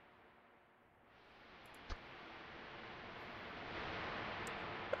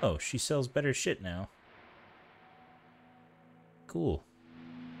 Oh, she sells better shit now. Cool.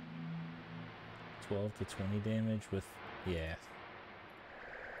 12 to 20 damage with... yeah.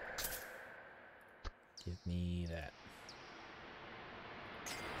 Give me that.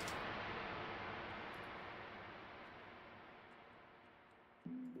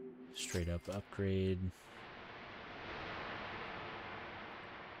 Straight up upgrade.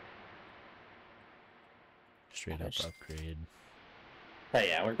 Straight up upgrade. But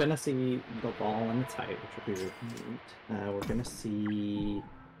yeah, we're gonna see the ball and its height, which will be removed. We're gonna see...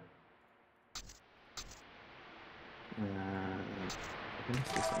 we're gonna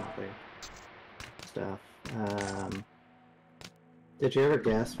see some other stuff. Did you ever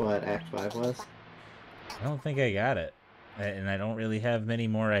guess what Act 5 was? I don't think I got it. And I don't really have many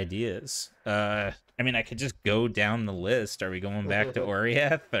more ideas. I mean, I could just go down the list. Are we going back to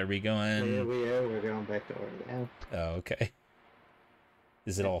Oriath? Are we going... Yeah, we are. We're going back to Oriath. Oh, okay.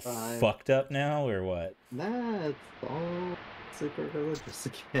 Is it all fucked up now, or what? Nah, it's all super religious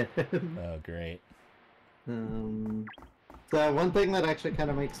again. Oh, great. So one thing that actually kind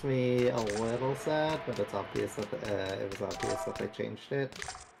of makes me a little sad, but it's obvious that it was obvious that they changed it,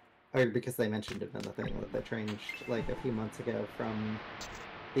 or because they mentioned it in the thing that they changed like a few months ago from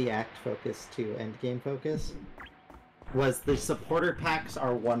the Act focus to Endgame focus, was the supporter packs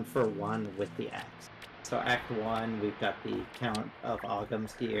are 1-for-1 with the Acts. So Act 1, we've got the Count of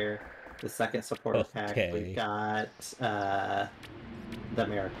Ogham's gear. The second supporter pack, we've got the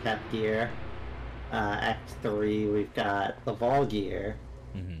Mirror Cap gear. Act 3, we've got the Vol gear,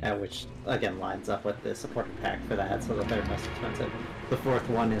 which again lines up with the supporter pack for that, so the third most expensive. The fourth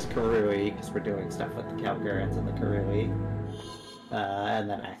one is Karui, because we're doing stuff with the Cowgirls and the Karui. And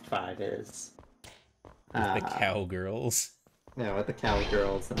then Act 5 is... the Cowgirls. Yeah, with the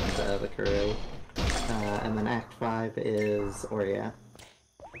Cowgirls and the Karui. And then Act 5 is Oria.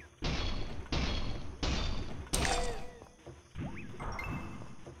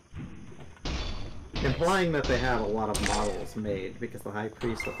 Implying that they have a lot of models made, because the High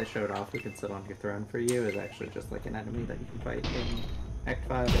Priest that they showed off who can sit on your throne for you is actually just like an enemy that you can fight in Act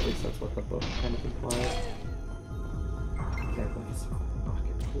 5, at least that's what the book kind of implies. That book is so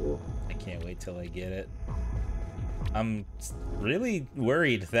fucking cool. I can't wait till I get it. I'm really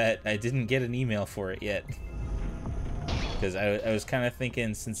worried that I didn't get an email for it yet. Because I was kind of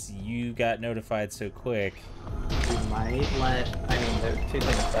thinking, since you got notified so quick... You might let... I mean, there are two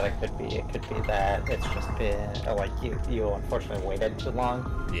things that it could be. It could be that it's just been... like, you unfortunately waited too long.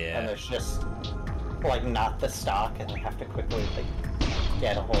 Yeah. And there's just, like, not the stock, and you have to quickly, like,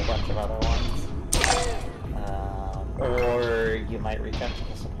 get a whole bunch of other ones. Or you might reach out to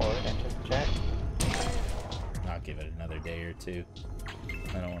the support and just check. I'll give it another day or two.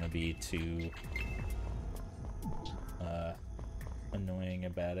 I don't want to be too annoying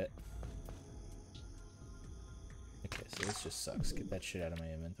about it. Okay, so this just sucks. Get that shit out of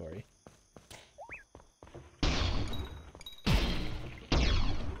my inventory.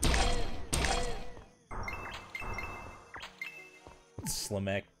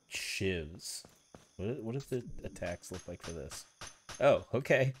 Slamek shivs. What does the attacks look like for this? Oh,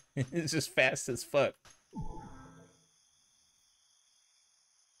 okay. It's just fast as fuck.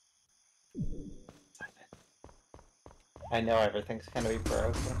 I know everything's gonna be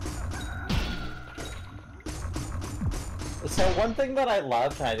broken. So one thing that I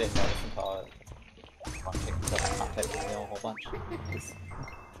loved, and I didn't notice until I was watching the content email a whole bunch, is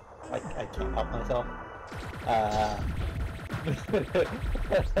I can't help myself.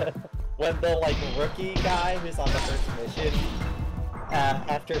 When the like rookie guy who's on the first mission,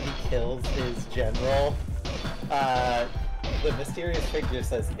 after he kills his general, the mysterious figure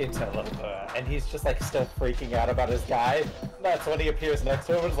says interloper, and he's just like still freaking out about his guy. That's when he appears next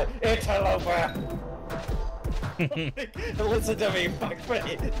to him and is like, interloper! Listen to me, fuck me!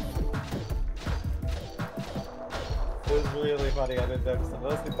 It was really funny, I didn't notice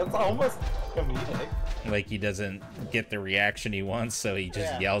it. That's almost comedic. Like he doesn't get the reaction he wants, so he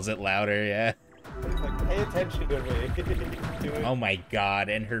just yells it louder, yeah. He's like, pay attention to me. Oh my god,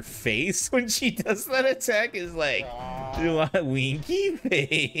 and her face when she does that attack is like, what, winky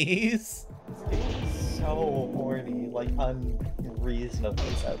face? It's so horny, like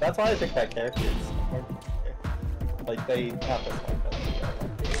unreasonably so. That's why I think that character is so horny. Like, they have this one.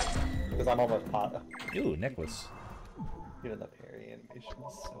 because I'm almost pot. Ooh, necklace. Even the parry animation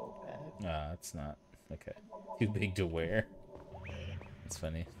is so bad. Ah, it's not. Okay. Too big to wear. That's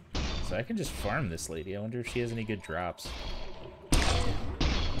funny. So I can just farm this lady. I wonder if she has any good drops.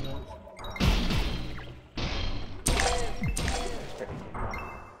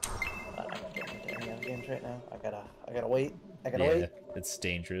 Games right now. I gotta wait. I gotta wait. It's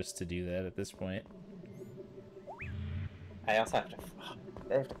dangerous to do that at this point. I also have to.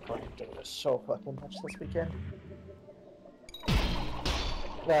 I have to collect so fucking much this weekend.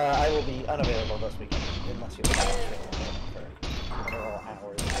 I will be unavailable this weekend unless you have for literal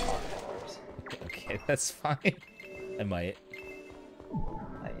hours and hours. Okay, that's fine. I might.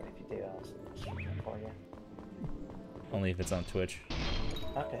 And if you do, I'll stream it for you. Only if it's on Twitch.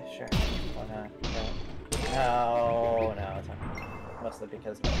 Okay, sure. Why not? No, it's not. Mostly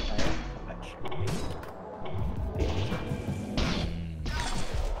because of my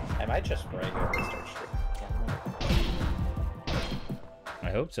I might just regularly start streaming again. I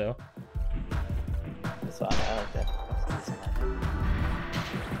hope so. That's why I like that.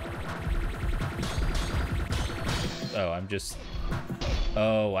 Oh, I'm just...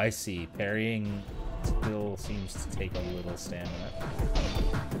 Oh, I see. Parrying still seems to take a little stamina.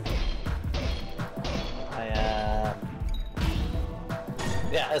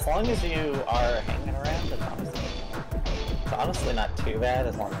 Yeah, as long as you are hanging around, it's honestly not too bad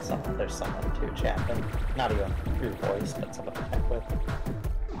as long as there's someone to chat with. Not even through voice, but someone to chat with.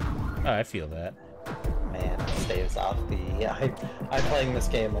 Oh, I feel that. Man, it staves off the... I'm playing this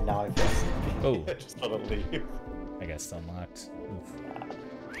game and now I feel sleepy. Oh. I just want to leave. I got unlocked. Oof.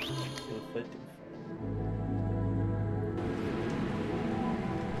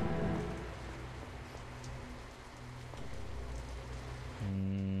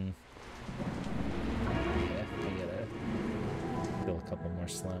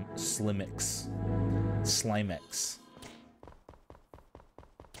 Slimex.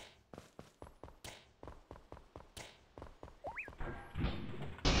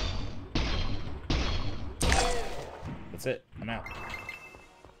 That's it. I'm out.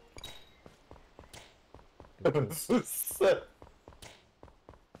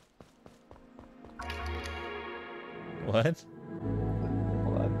 What?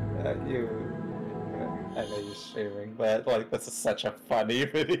 I know you're streaming, but like this is such a funny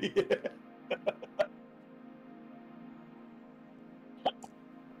video.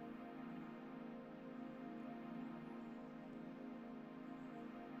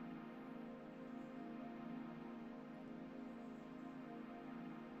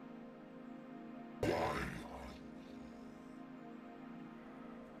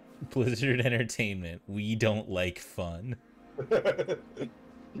 Blizzard Entertainment. We don't like fun.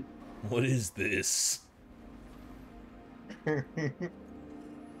 What is this? I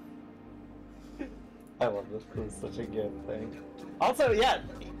love this. This is such a good thing. Also, yeah,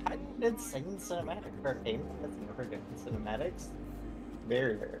 insane cinematic for a game that's never done cinematics.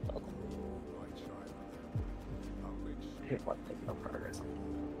 Very, very well done. I hate one thing, no progress.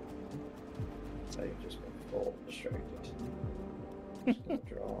 So you've just been full distracted. Just gonna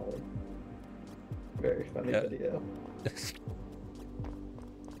draw a very funny video. Does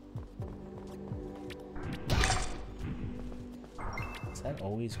that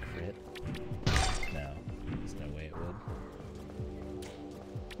always crit? No, there's no way it would.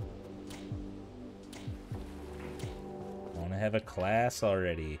 I want to have a class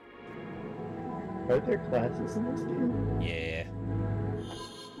already. Are there classes in this game? Yeah.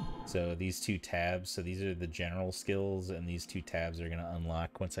 So these two tabs, so these are the general skills, and these two tabs are going to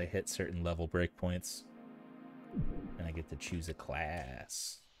unlock once I hit certain level breakpoints. And I get to choose a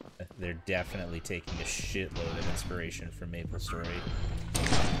class. They're definitely taking a shitload of inspiration from MapleStory.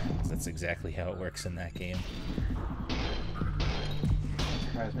 That's exactly how it works in that game.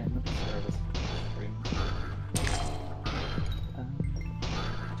 You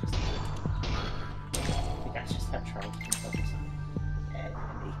guys just have trouble to focus on anything.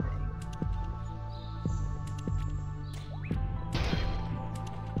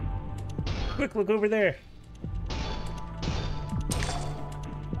 Quick, look over there!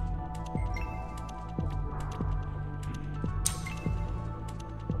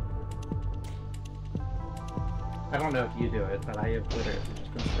 I don't know if you do it, but I have literally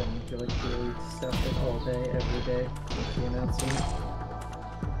just been scrolling through like daily stuff all day, every day with the announcement.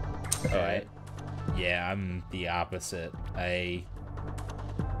 Alright. Yeah, I'm the opposite. I,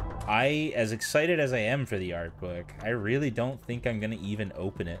 as excited as I am for the art book, I really don't think I'm gonna even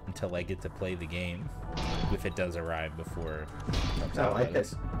open it until I get to play the game. If it does arrive before. No, I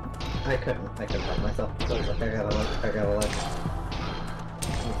couldn't help myself. So I was like, I gotta look.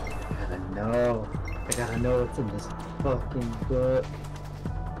 know. I gotta know what's in this fucking book.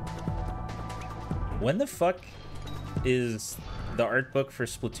 When the fuck is the art book for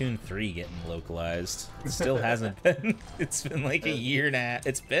Splatoon 3 getting localized? It still hasn't been. It's been like a year and a half.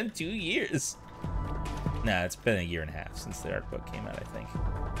 It's been 2 years. Nah, it's been a year and a half since the art book came out, I think.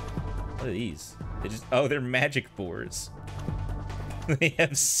 What are these? They just, oh, they're magic boards. They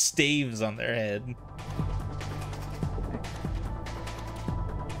have staves on their head.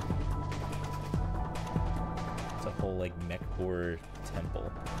 It's a whole like mech boar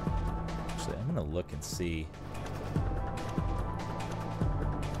temple. Actually, I'm gonna look and see.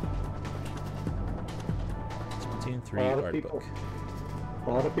 Splatoon 3 art book. A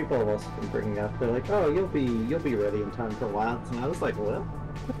lot of people have also been bringing up. They're like, "Oh, you'll be ready in time for Wilds," and I was like, "What?"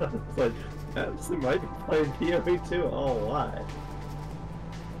 It's like, I just might be playing PoE 2. Oh, why?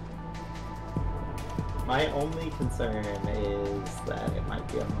 My only concern is that it might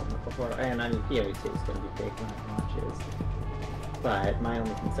be a moment before, and I mean, PoE 2 is going to be big when it launches. But my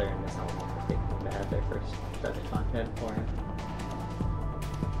only concern is how long it takes them to add their first set of content for it.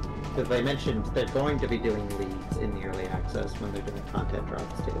 Because they mentioned they're going to be doing leagues in the early access when they're doing content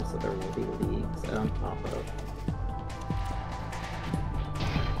drops too, so there will be leagues on top of.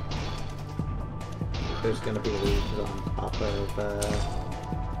 There's going to be leagues on top of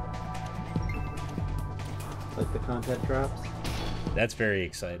like the content drops. That's very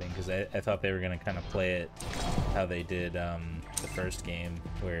exciting because I thought they were gonna kind of play it how they did the first game,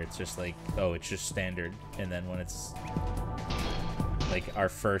 where it's just like, oh, it's just standard, and then when it's like our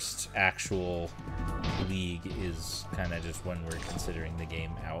first actual league is kind of just when we're considering the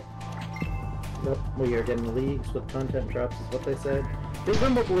game out. Nope, we are getting leagues with content drops is what they said.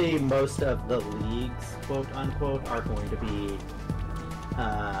 Presumably most of the leagues, quote unquote, are going to be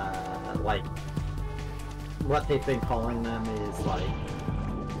like what they've been calling them is like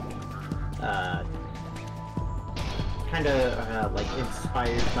kind of like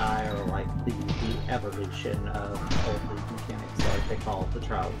inspired by or like the evolution of old league mechanics. So like they call the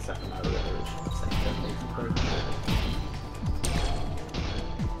trial and second out of the evolution of the same thing, basically.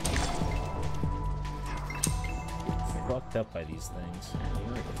 Fucked up by these things.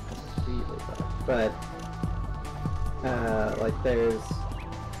 But like there's,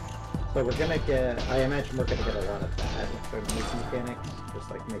 so we're gonna get, I imagine we're gonna get a lot of that with their new mechanics, just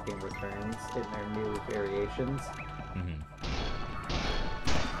like making returns in their new variations.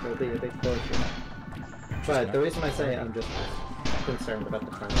 Will be a big portion. But the reason I say I'm just concerned about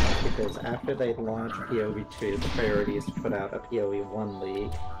the timing is because after they launch PoE 2, the priority is to put out a PoE 1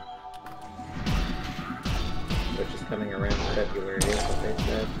 league, which is coming around February, is what they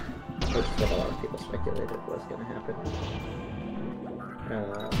said, which is what a lot of people speculated was going to happen.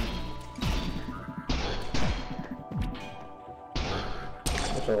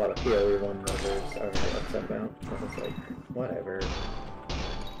 Which a lot of PoE 1 members are upset about. I was like, whatever.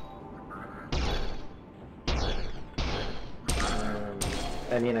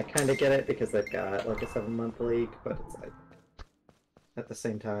 I mean, I kind of get it because they've got like a 7-month league, but it's like, at the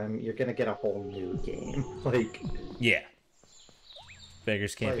same time, you're gonna get a whole new game. Like, yeah,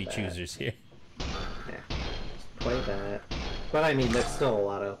 beggars can't be choosers here. Yeah, just play that. But I mean, there's still a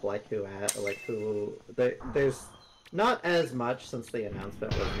lot of like there's not as much since the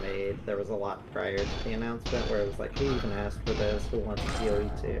announcement was made. There was a lot prior to the announcement where it was like, who even asked for this? Who wants PoE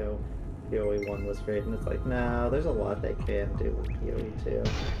 2? PoE 1 was great, and it's like, no, there's a lot they can do with PoE 2.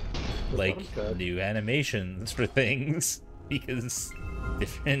 Like new animations for things, because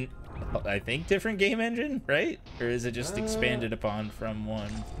different, I think different game engine, right? Or is it just expanded upon from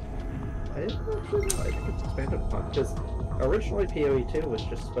one? I didn't actually know. I think it's expanded upon, because originally PoE 2 was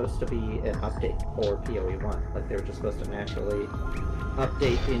just supposed to be an update for PoE 1. Like, they were just supposed to naturally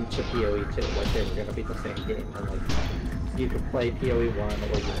update into PoE 2, like they were going to be the same game, and like, you could play PoE 1 or you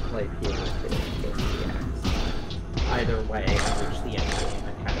could play PoE 2 with DX. Either way, and reach the end game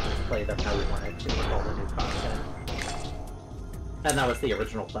and kind of just play them how you wanted to with all the new content. And that was the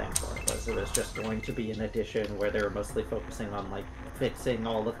original plan for it, was it was just going to be an edition where they were mostly focusing on like fixing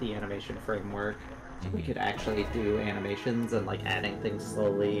all of the animation framework. We could actually do animations and like adding things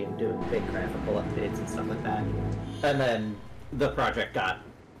slowly and doing big graphical updates and stuff like that. And then the project got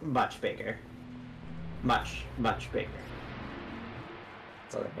much bigger. Much bigger.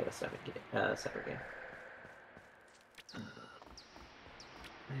 So they made a separate game.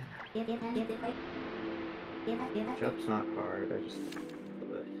 Jumps not hard, I just...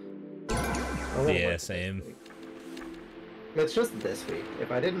 Yeah, same. It's just this week.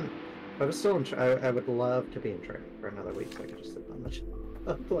 If I was still in I would love to be in training for another week so I could just sit on the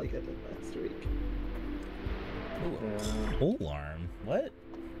job like I did last week. Pole arm? What?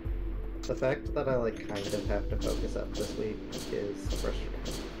 The fact that I like kind of have to focus up this week is frustrating.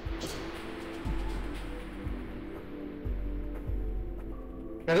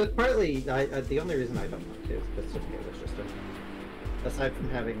 And it's partly the only reason I don't want to is because it was just aside from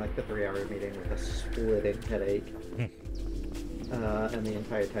having like the 3-hour meeting with a splitting headache, and the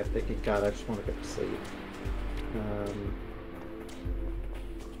entire time thinking, God, I just want to go to sleep.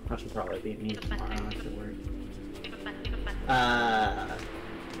 I should probably be me tomorrow after work.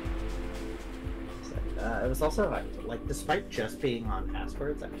 It was also like despite just being on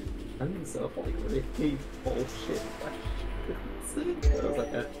passwords, I mean, so like really bullshit questions. I was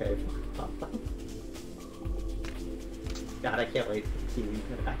like, okay. God, I can't wait for the TV.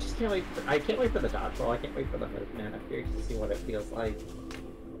 I just can't wait. I can't wait for the dodgeball. I can't wait for the movement. I'm curious to see what it feels like.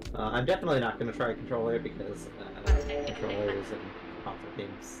 I'm definitely not going to try controller because controllers and console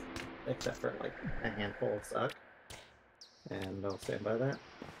games, except for like a handful, suck. And I'll stand by that.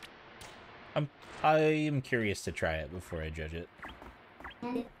 I am curious to try it before I judge it.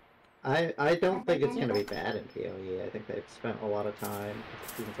 I don't think it's going to be bad in PoE. I think they've spent a lot of time.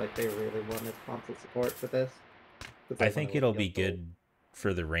 It seems like they really wanted console support for this. I think it'll be good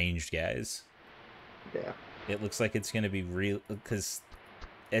for the ranged guys. Yeah. It looks like it's going to be real, because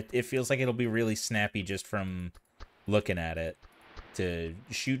it feels like it'll be really snappy just from looking at it, to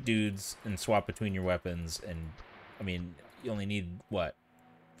shoot dudes and swap between your weapons. And I mean, you only need what,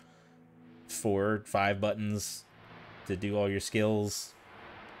 4 or 5 buttons to do all your skills.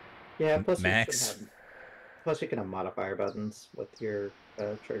 Yeah, plus max. Plus you can have modifier buttons with your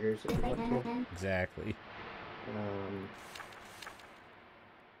triggers if you want to. Exactly.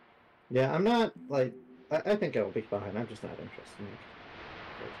 Yeah, I'm not like I think it'll be fine. I'm just not interested in it.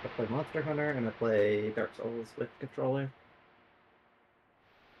 I play Monster Hunter and I play Dark Souls with controller.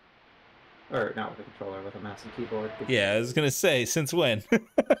 Or not with a controller, with a mouse and keyboard. Yeah, I was gonna say, since when?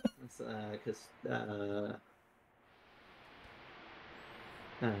 Because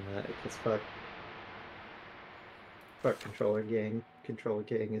fuck controller gang. Controller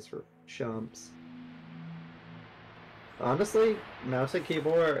gang is for chumps. Honestly, mouse and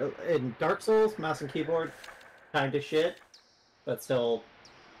keyboard in Dark Souls, mouse and keyboard, kind of shit, but still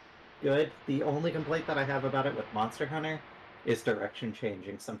good. The only complaint that I have about it with Monster Hunter is direction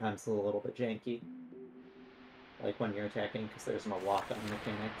changing. Sometimes it's a little bit janky. Like when you're attacking, because there's no lock-on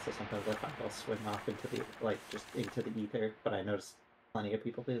mechanic, so sometimes I find I'll swing off into the, like, just into the ether, but I notice plenty of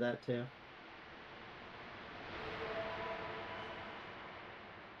people do that too.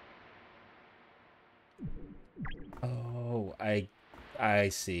 Oh, I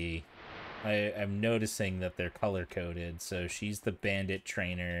see. I'm noticing that they're color-coded, so she's the bandit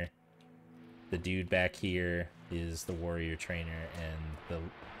trainer, the dude back here is the warrior trainer, and the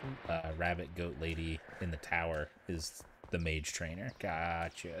rabbit goat lady in the tower is the mage trainer.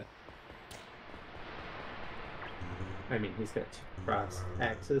 Gotcha. I mean, he's got 2 cross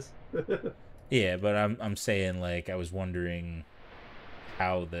axes. Yeah, but I'm saying, like, I was wondering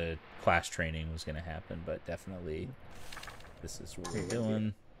how the class training was gonna happen, but definitely this is what we're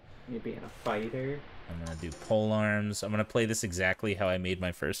doing. You being a fighter. I'm gonna do pole arms. I'm gonna play this exactly how I made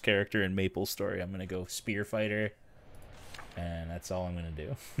my first character in Maple Story. I'm gonna go spear fighter, and that's all I'm gonna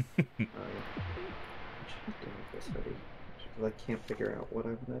do. Oh, yeah. I'm doing this hoodie. I can't figure out what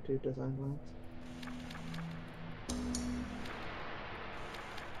I'm gonna do design-wise.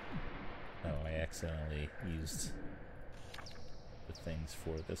 Oh, I accidentally used the things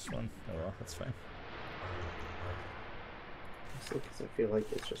for this one. Oh well, that's fine. Because I feel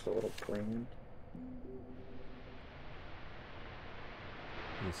like it's just a little bland.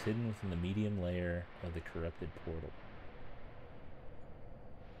 It is hidden within the medium layer of the corrupted portal.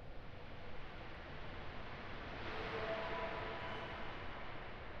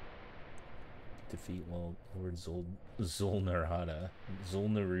 Defeat Lord Zolnaruda.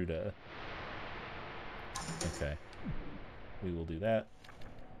 Okay. We will do that.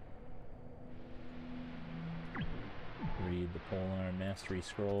 Read the polearm mastery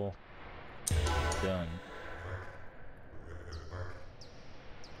scroll. Done.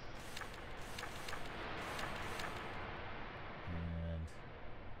 And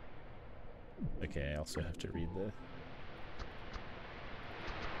okay, I also have to read the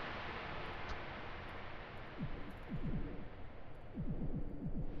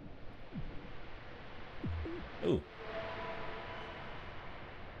ooh.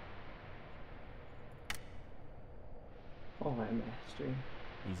 Oh, I'm mastery.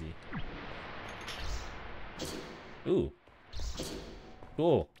 Easy. Ooh.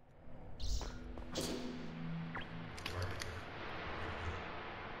 Cool.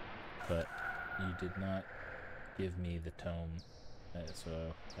 But you did not give me the tome,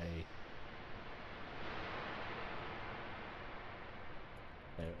 so I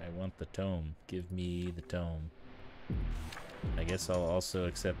I want the tome. Give me the tome. I guess I'll also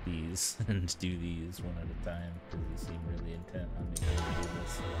accept these and do these one at a time because you seem really intent on making me do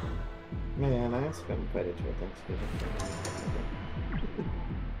this. Man, I also got invited to a Thanksgiving.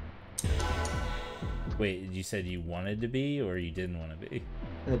 Wait, you said you wanted to be or you didn't want to be?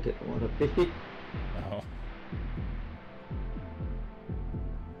 I didn't want to be. Oh.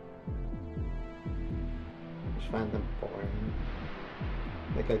 I just find them boring.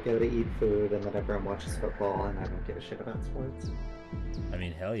 Like, I go to eat food and then everyone watches football and I don't give a shit about sports. I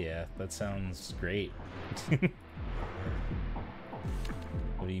mean, hell yeah. That sounds great.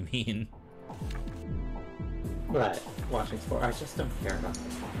 What do you mean? But watching sport, I just don't care about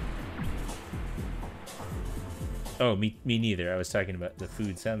them. Oh, me neither. I was talking about the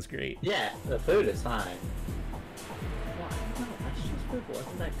food sounds great. Yeah, the food is fine. Well, I don't know, last year's food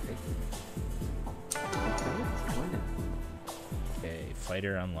wasn't that great. Okay,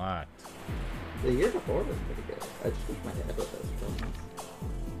 fighter unlocked. The year before was pretty good. I just wish my dad with those films.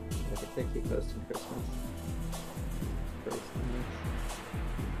 Like if they keep posting Christmas.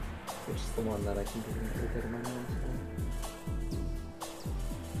 Which is the one that I can do every bit of my mom's phone.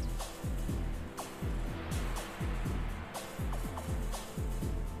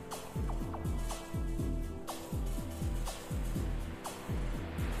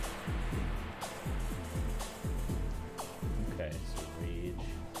 Okay, so rage.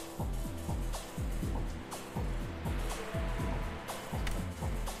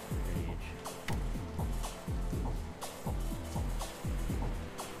 Rage.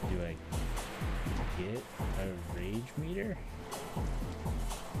 Do I get a rage meter?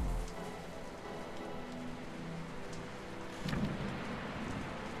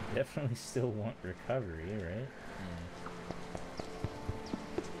 Definitely still want recovery, right?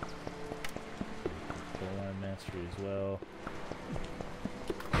 Full on mastery as well.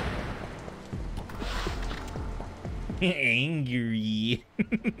 Angry.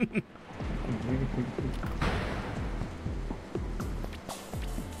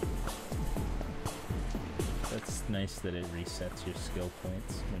 That's nice that it resets your skill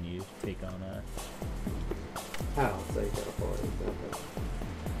points when you take on a. Oh, so you got a board, exactly.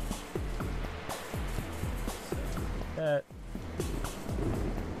 That.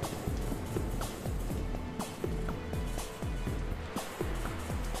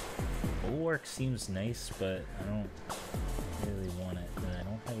 Bulwark seems nice, but I don't really want it, and I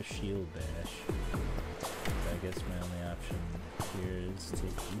don't have a shield bash. So I guess my only option here is to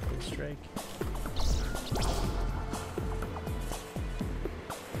Ether Strike.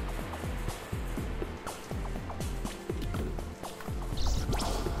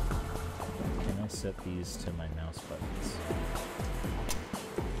 Can I set these to my mouse buttons?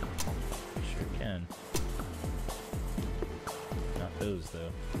 Sure can. Not those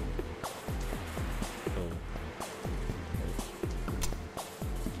though. Oh.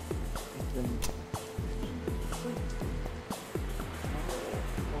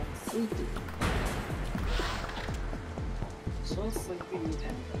 Sleepy. So sleepy and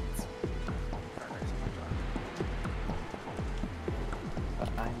tense. But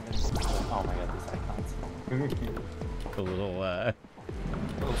I'm the... Oh my god, these icons. The little, Oh,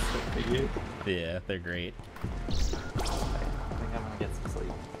 sleepy. yeah, they're great. I think I'm gonna get some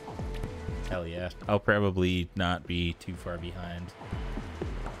sleep. Hell yeah. I'll probably not be too far behind.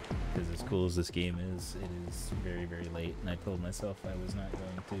 Because as cool as this game is, it is very, very late. And I told myself I was not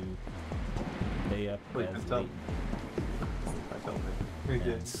going to stay up as late.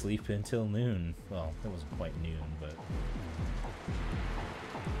 And sleep until noon. Well, it wasn't quite noon, but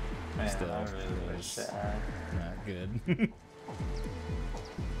Man, still, I really it wish was that. not good.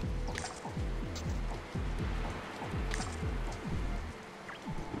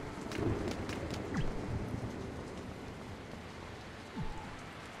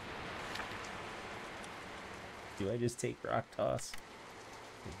 Do I just take rock toss?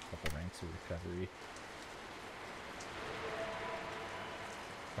 A couple ranks of recovery.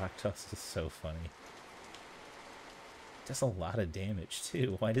 Rock toss is so funny. It does a lot of damage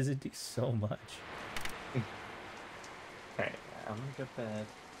too. Why does it do so much? Alright, I'm gonna go to bed.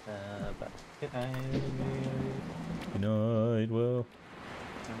 But good night. Good night, well,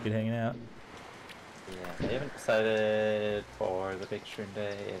 good hanging out. Yeah, I haven't decided for the big stream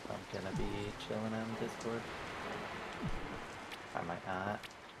day if I'm gonna be chilling on Discord. I might not.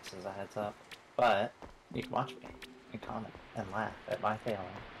 This is a heads up. But you can watch me and comment and laugh at my failing.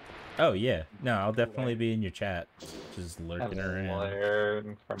 Oh yeah, no, I'll definitely be in your chat, just lurking And around.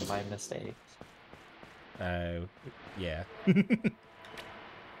 learn from my mistakes. Yeah.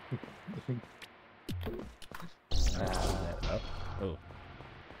 Uh, Oh,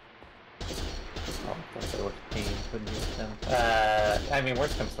 Oh, that's so much pain putting you down. I mean,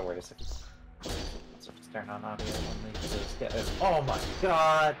 worst comes to worst, if you let's just turn on audio only. Just get it. Oh my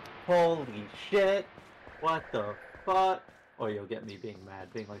god! Holy shit! What the fuck? Or you'll get me being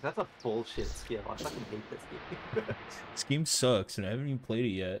mad, being like, that's a bullshit skill. I fucking hate this game. This game sucks, and I haven't even played it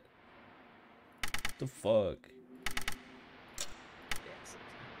yet. What the fuck?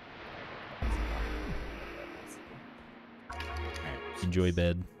 Enjoy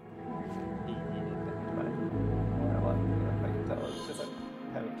bed.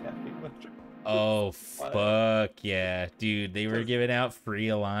 Oh fuck yeah, dude! They were giving out free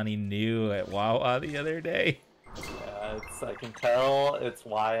Alani New at Wawa the other day. Yeah, I can tell it's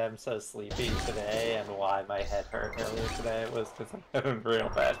why I'm so sleepy today and why my head hurt earlier today was because I'm having real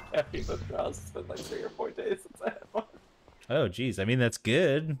bad caffeine withdrawals. It's been like 3 or 4 days since I had one. Oh geez, I mean that's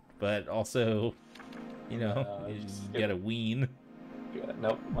good, but also, you know, you gotta wean. Yeah,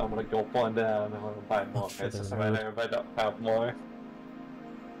 nope, I'm gonna gulp one down and I'm gonna buy more. It's just a matter if I don't have more.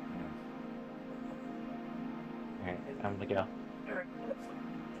 Alright, I'm gonna go.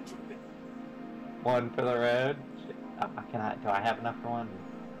 One for the road. Oh, do I have enough for one?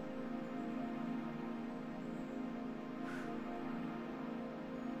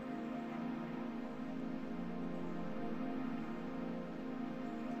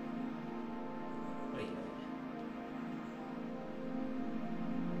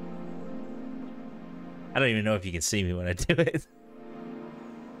 I don't even know if you can see me when I do it.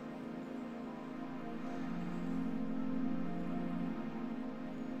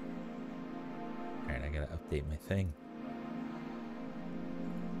 Alright, I gotta update my thing.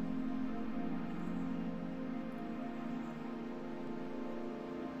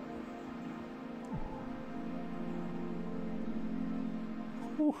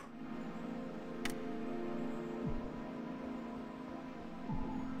 Whew.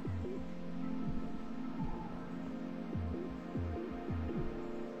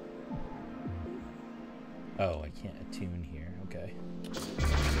 Oh, I can't attune here. Okay.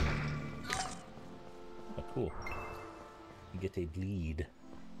 Oh, cool. You get a bleed.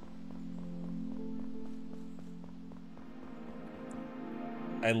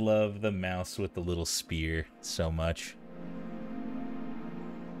 I love the mouse with the little spear so much.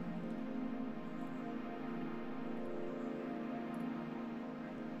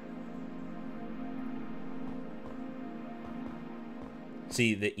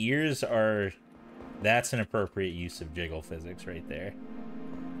 See, the ears are... That's an appropriate use of jiggle physics right there.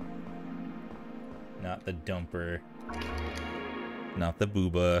 Not the dumper. Not the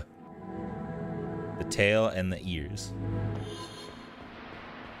booba. The tail and the ears.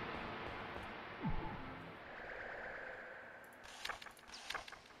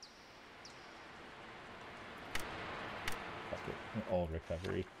 Fuck it. All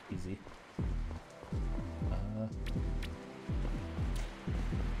recovery. Easy.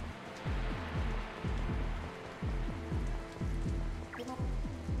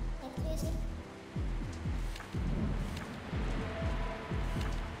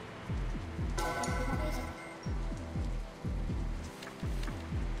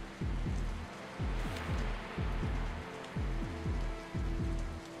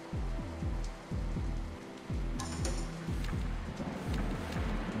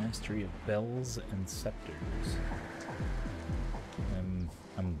 Mastery of bells and scepters.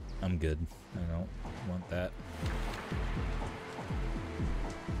 I'm good. I don't want that.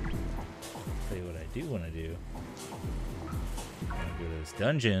 Tell you what I do want to do. I'm gonna go to this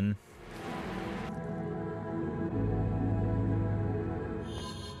dungeon.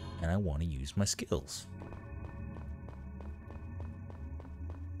 And I want to use my skills.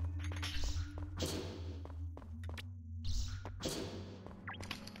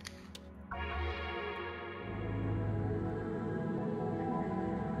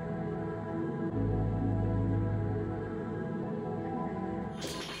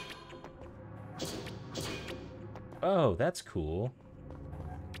 Oh, that's cool.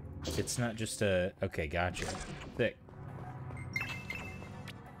 It's not just a... Okay, gotcha. Thick.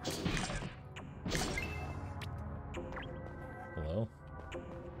 Hello?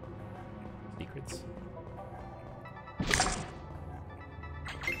 Secrets?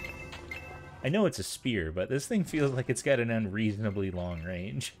 I know it's a spear, but this thing feels like it's got an unreasonably long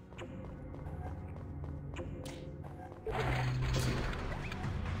range.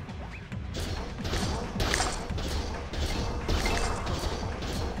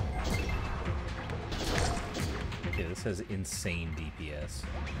 This has insane DPS.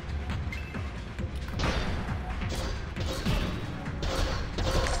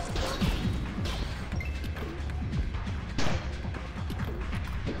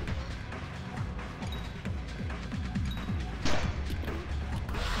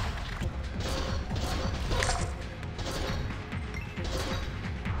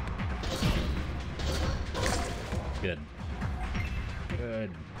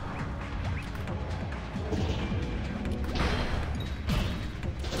 good.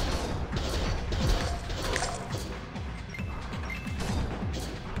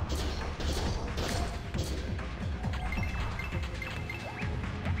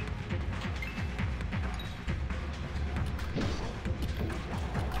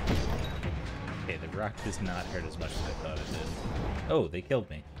 Okay, the rock does not hurt as much as I thought it did. Oh, they killed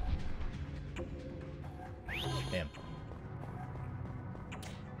me. Damn.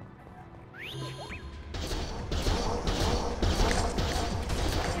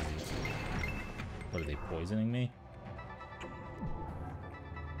 What, are they poisoning me?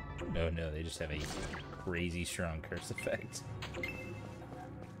 No, no, they just have a crazy strong curse effect.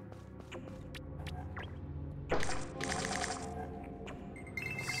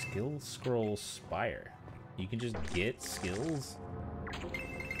 Skill scroll spire. You can just get skills?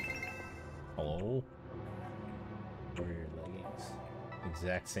 Hello? Warrior leggings.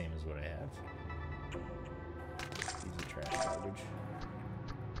 Exact same as what I have. These are trash garbage.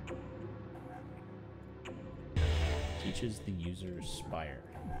 Teaches the user spire.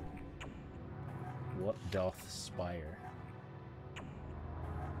 What doth spire?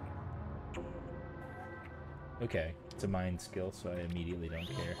 Okay, it's a mind skill, so I immediately don't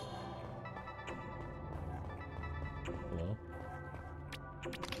care. Hello?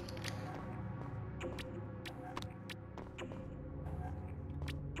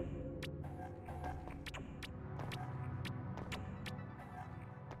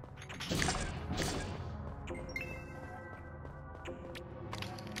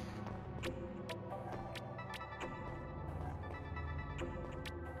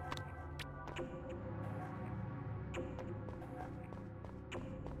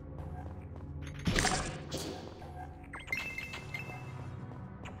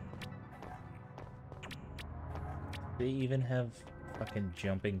 They even have fucking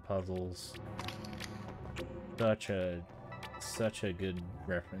jumping puzzles. Such a good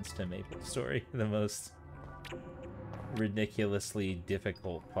reference to MapleStory. The most ridiculously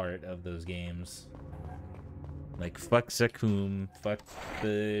difficult part of those games. Like, fuck Zakum, fuck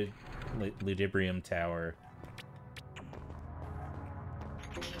the Ludibrium Tower.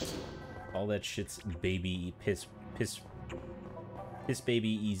 All that shit's baby piss baby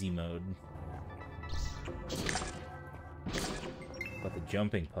easy mode. But the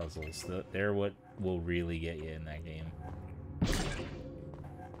jumping puzzles, they're what will really get you in that game.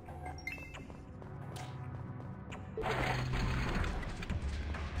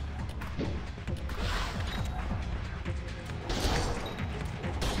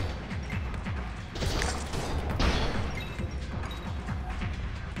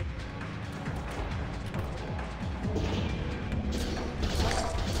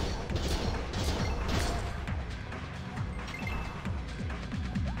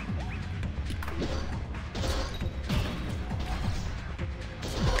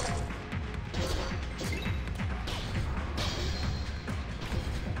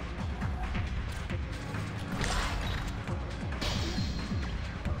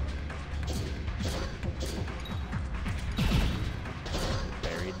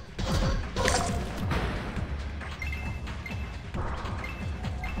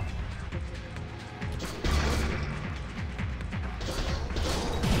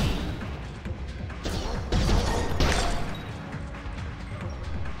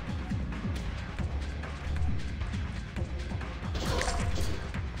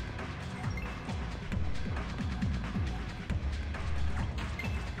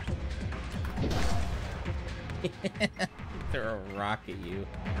 Throw a rock at you.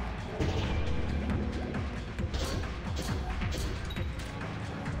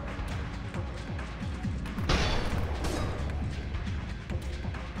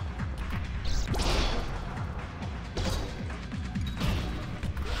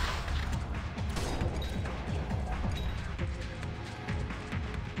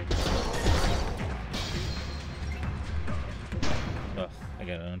 Ugh, I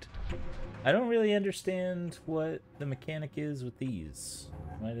got owned. I don't really understand what the mechanic is with these.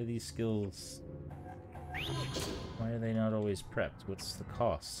 Why do these skills... Why are they not always prepped? What's the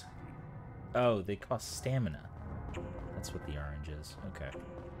cost? Oh, they cost stamina. That's what the orange is. Okay.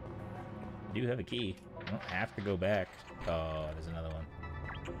 I do have a key. I don't have to go back. Oh, there's another one.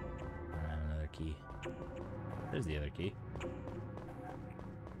 I have another key. There's the other key.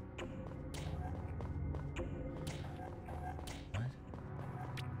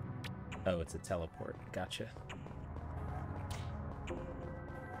 Oh, it's a teleport. Gotcha. Oh,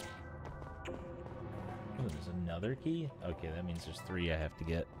 there's another key? Okay, that means there's 3 I have to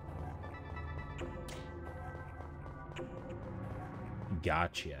get.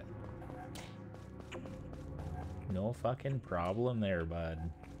 Gotcha. No fucking problem there, bud.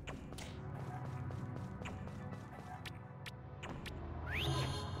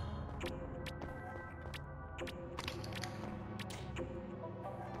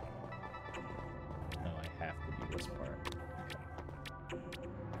 No, I have to do this part.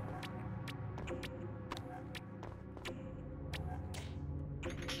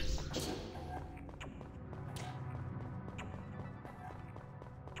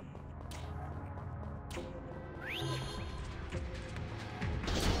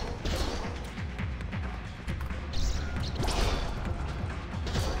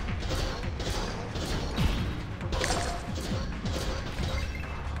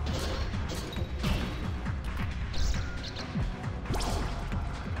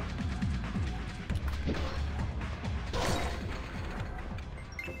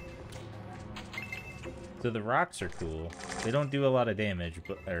 So the rocks are cool. They don't do a lot of damage,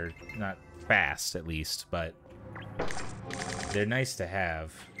 but or not fast at least, but they're nice to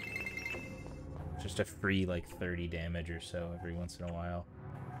have. Just a free like 30 damage or so every once in a while.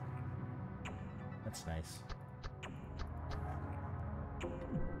 That's nice. Okay,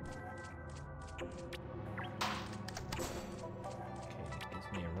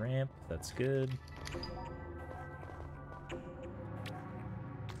 gives me a ramp. That's good.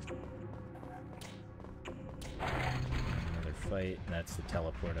 Fight, and that's the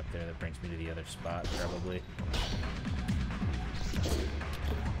teleport up there that brings me to the other spot, probably.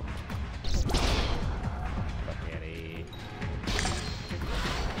 Fuck Eddie.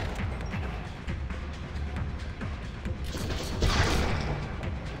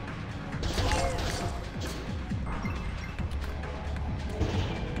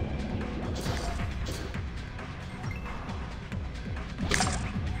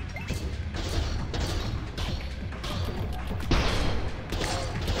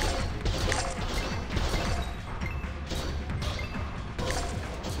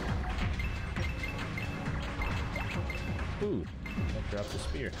 Ooh, that dropped the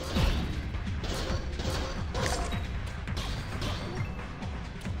spear.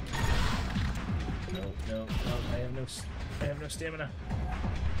 No, I have no stamina.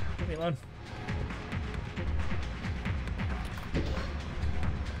 Leave me alone.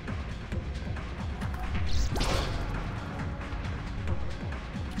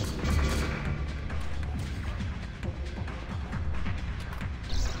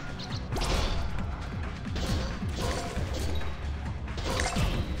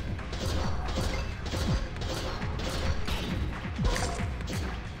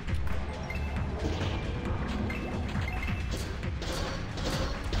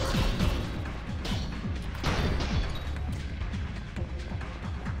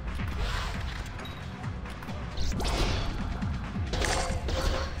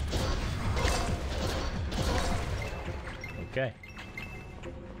 Okay.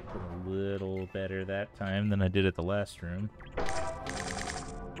 Did a little better that time than I did at the last room. A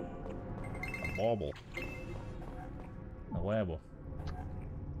bauble. A wabble.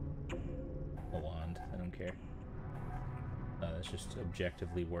 A wand. I don't care. That's just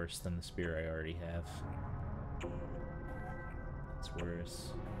objectively worse than the spear I already have. It's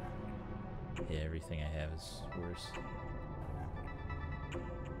worse. Yeah, everything I have is worse.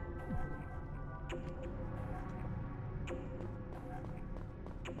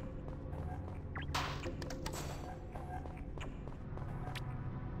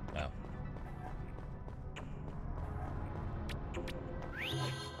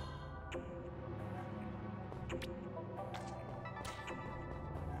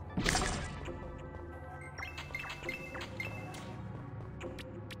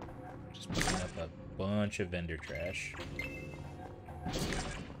 Bunch of vendor trash.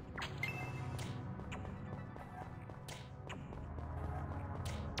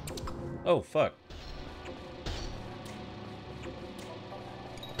 Oh, fuck.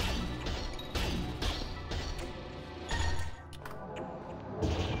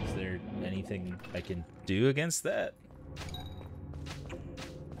 Is there anything I can do against that?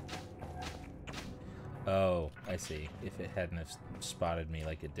 Oh, I see. If it hadn't have spotted me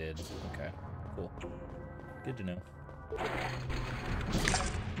like it did. Okay, cool. Good to know.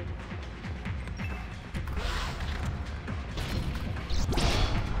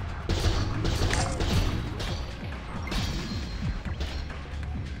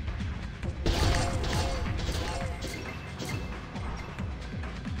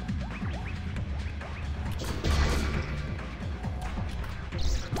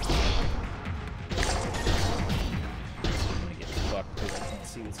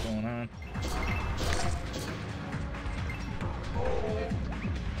 See what's going on.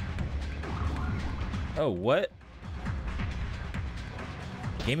 Oh, what?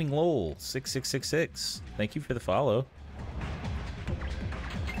 Gaming Lol 6666. Thank you for the follow. I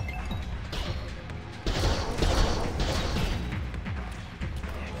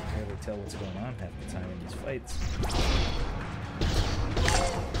can hardly tell what's going on half the time in these fights.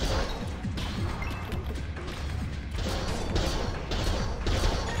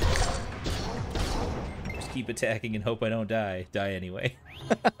 Just keep attacking and hope I don't die. Die anyway.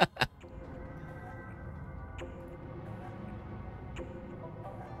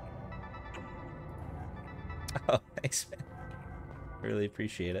 Oh, thanks, man. Really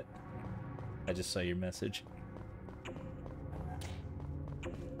appreciate it. I just saw your message.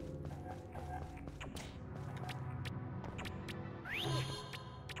 Now,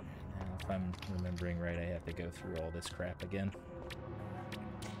 if I'm remembering right, I have to go through all this crap again.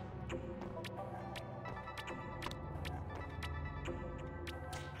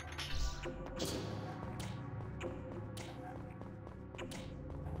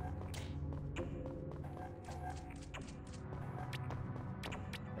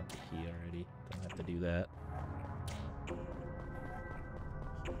 That.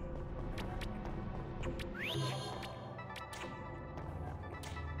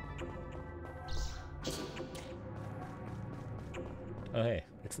 Oh hey,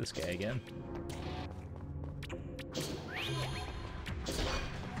 it's this guy again.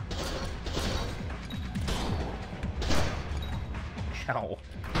 Ow.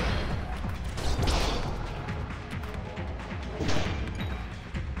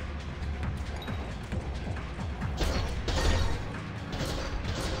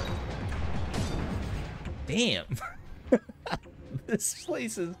 Damn. This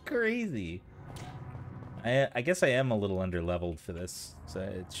place is crazy. I guess I am a little under-leveled for this, so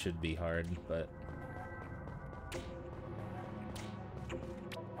it should be hard, but...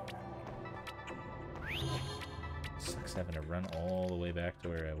 Sucks having to run all the way back to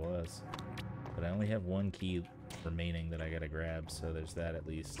where I was. But I only have one key remaining that I gotta grab, so there's that at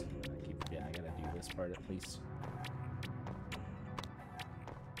least. I keep forgetting I gotta do this part at least.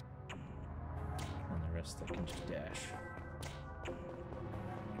 I can just dash.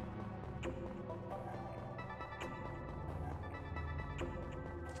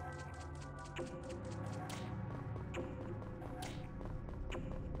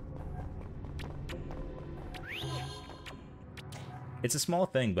 It's a small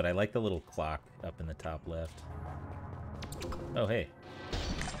thing, but I like the little clock up in the top left. Oh, hey.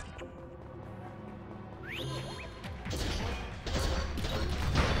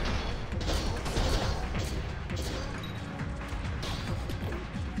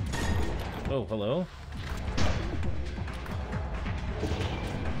 Oh, hello?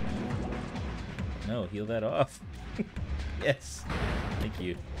 No, heal that off. Yes. Thank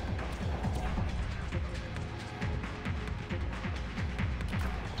you.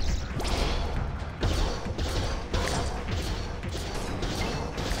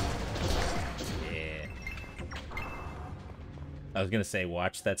 Yeah. I was gonna say,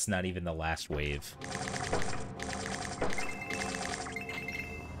 watch, that's not even the last wave.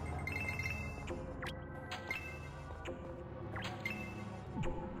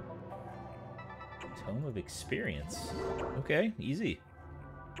 Of experience. Okay, easy.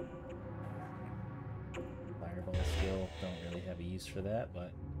 Fireball skill, don't really have a use for that,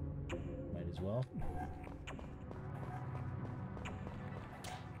 but might as well.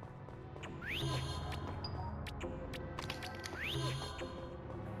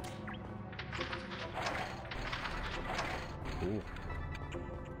 Cool.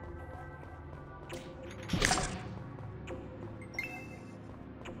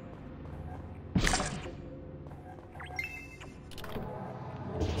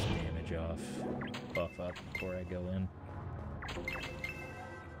 Buff up before I go in.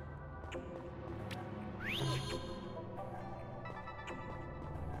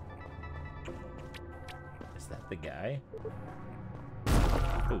 Is that the guy?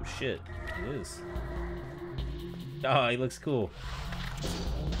 Oh shit, it is. Oh, he looks cool.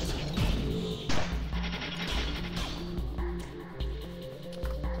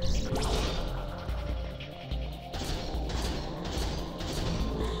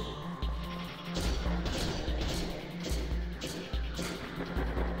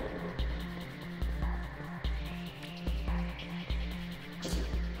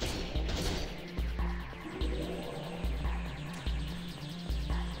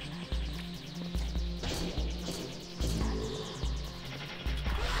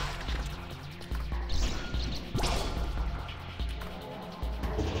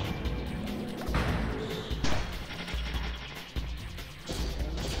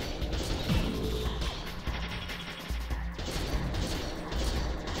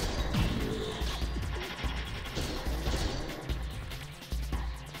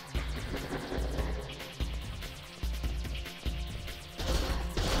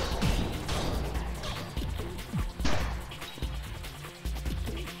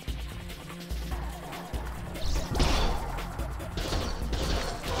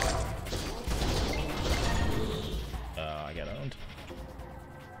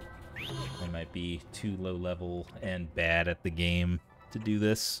 I might be too low level and bad at the game to do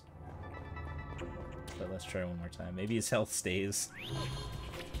this. But let's try one more time. Maybe his health stays.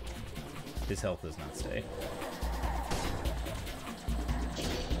 His health does not stay.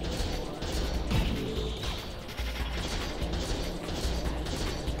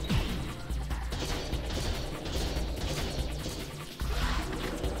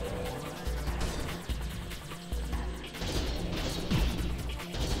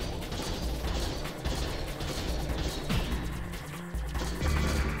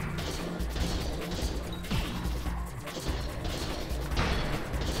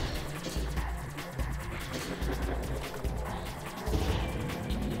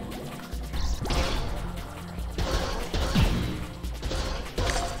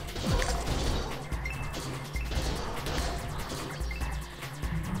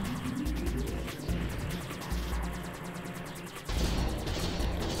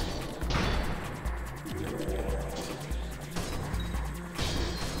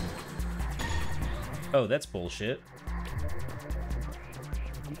 Oh, that's bullshit.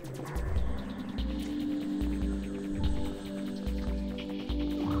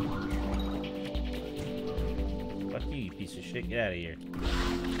 Fuck you, you piece of shit. Get out of here.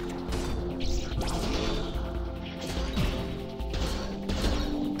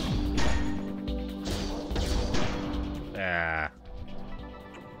 Ah.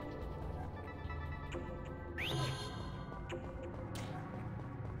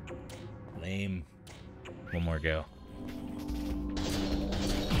 Lame. One more go.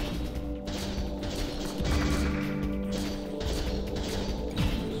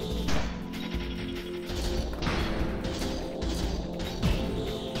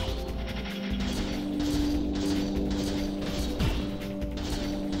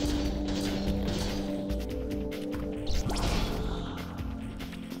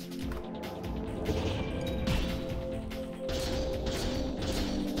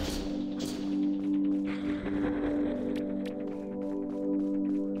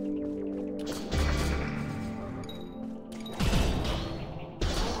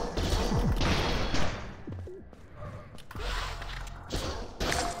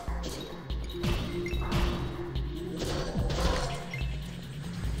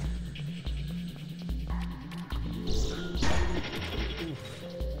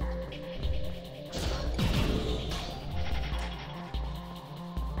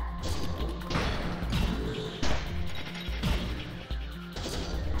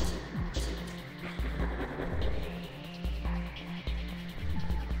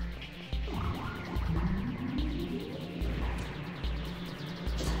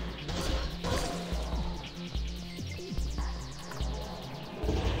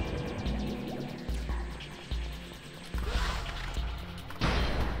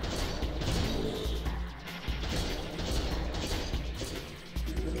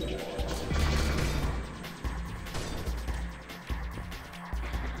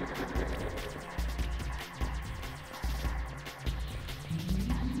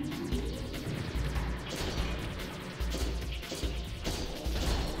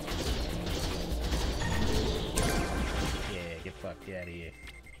 Get out of here.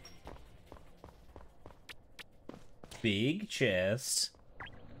 Big chest.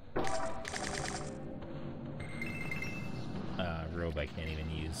 Robe I can't even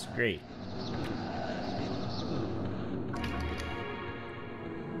use. Great.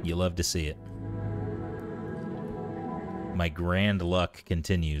 You love to see it. My grand luck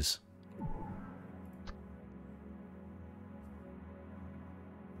continues.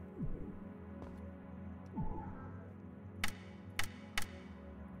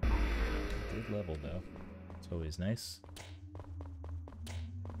 Good level, though. It's always nice.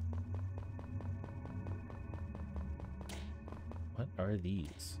 What are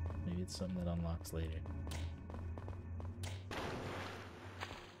these? Maybe it's something that unlocks later.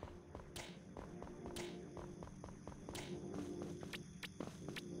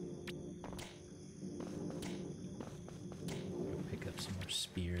 Pick up some more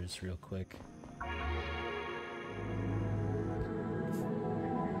spears real quick.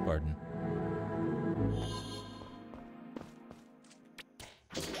 Pardon.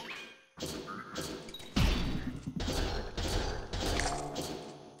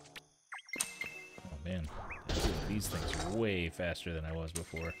 These things are way faster than I was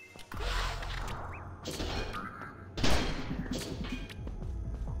before.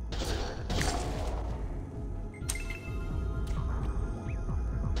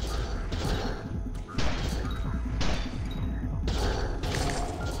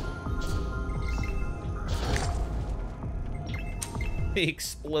 they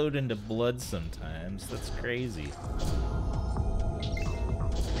explode into blood sometimes. That's crazy.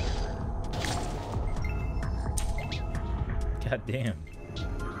 God damn.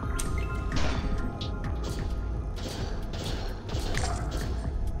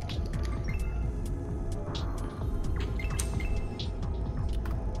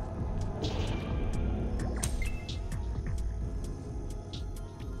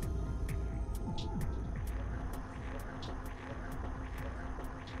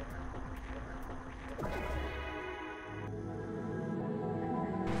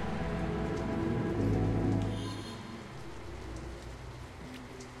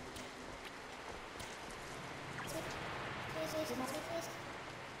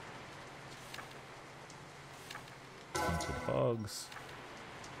 Hogs.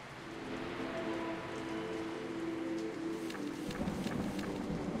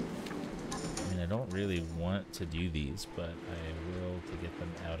 I mean, I don't really want to do these, but I will to get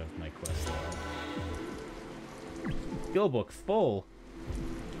them out of my quest log. Skill book full.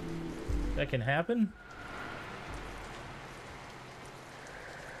 That can happen?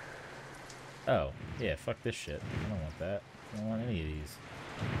 Oh, yeah, fuck this shit. I don't want that. I don't want any of these.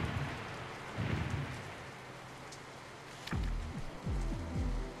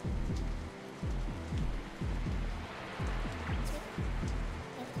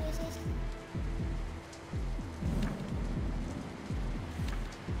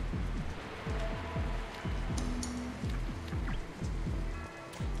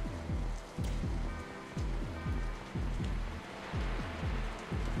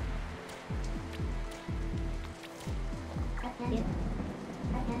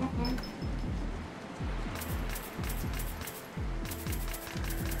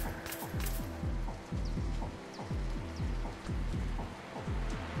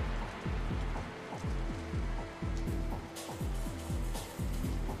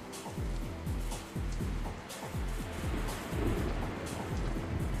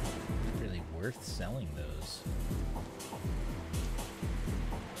 Worth selling those.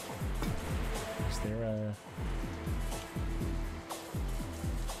 Is there a...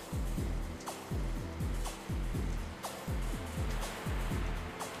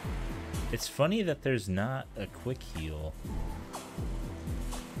 It's funny that there's not a quick heal.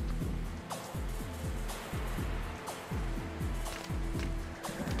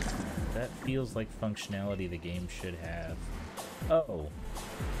 That feels like functionality the game should have. Oh.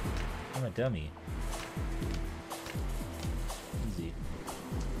 I'm a dummy. Easy.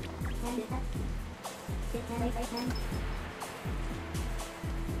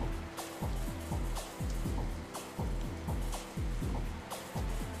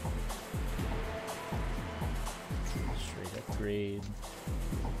 Straight upgrade.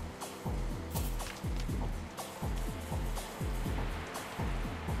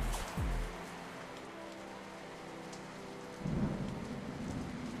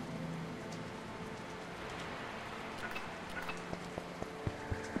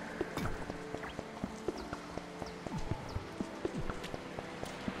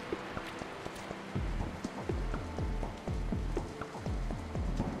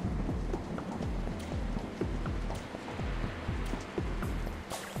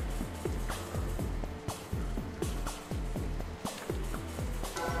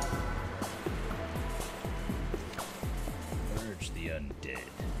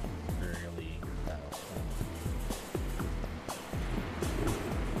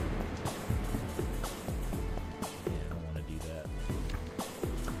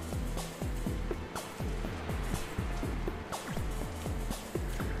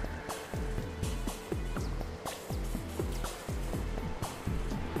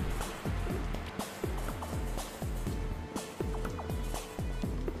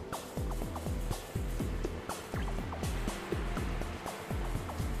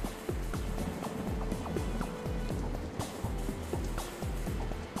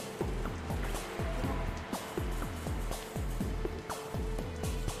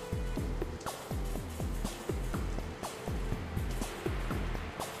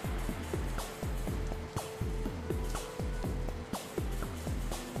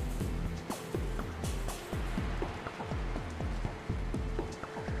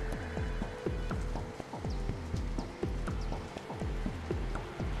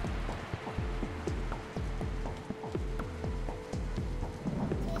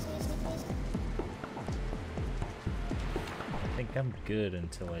 I'm good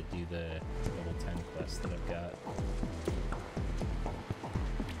until I do the level 10 quest that I've got.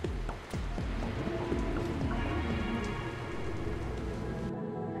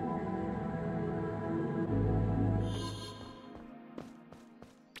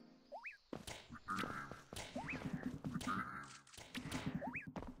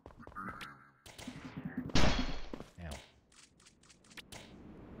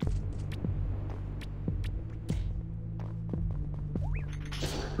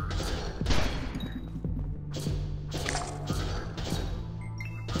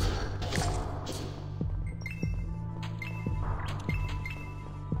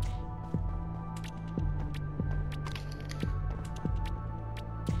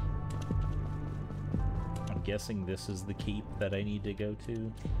 guessing this is the keep that I need to go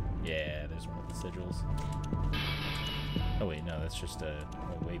to. Yeah, there's one with the sigils. Oh wait, no, that's just a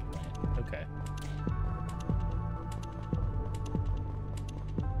waypoint. Okay.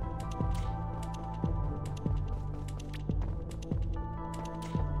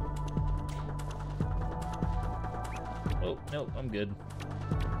 Oh, no, I'm good.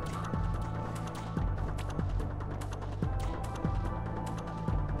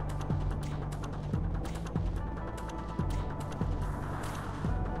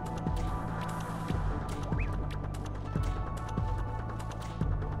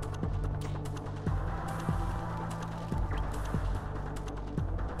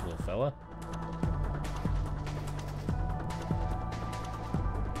 Little fella.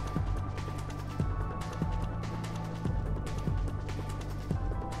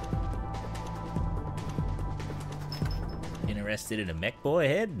 Interested in a mech boy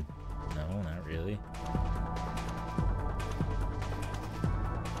head? No, not really.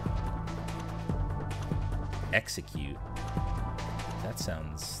 Execute. That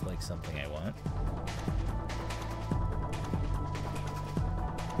sounds like something I want.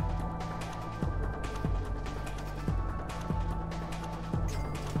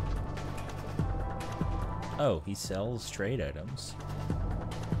 Oh, he sells trade items.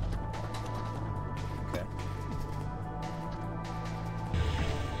 Okay.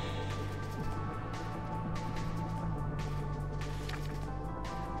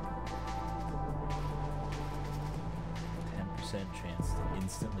 Chance to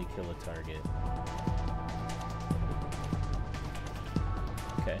instantly kill a target.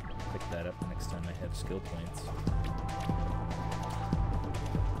 Okay, pick that up next time I have skill points.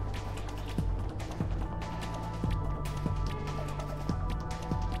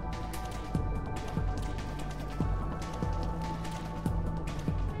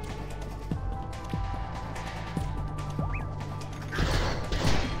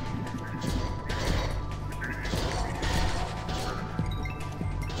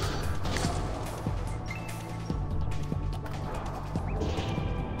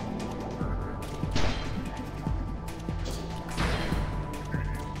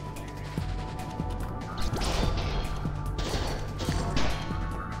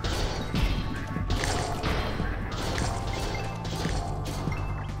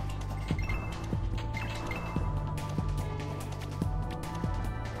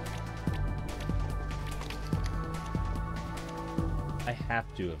 I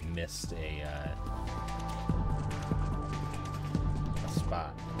have to have missed a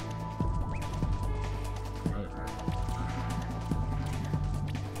spot.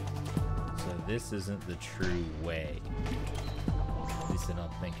 So this isn't the true way. At least I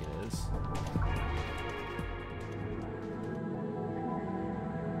don't think it is.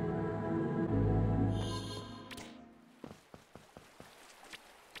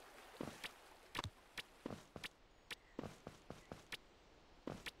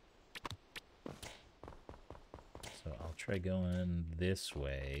 Try going this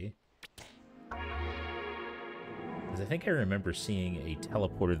way. Because I think I remember seeing a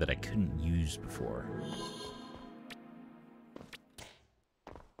teleporter that I couldn't use before.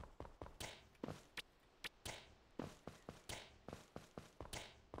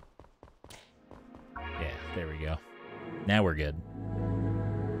 Yeah, there we go. Now we're good.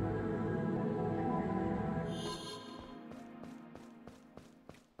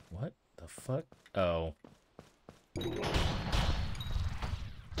 What the fuck? Oh.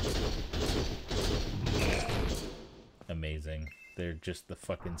 Amazing. They're just the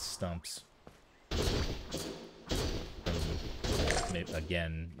fucking stumps.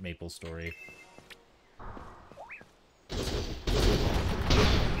 Again, Maple Story.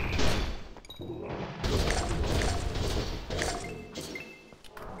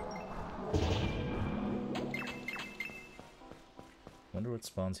 Wonder what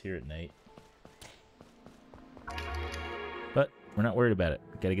spawns here at night. But we're not worried about it.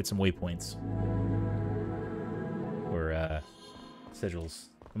 Gotta get some waypoints. Or, sigils.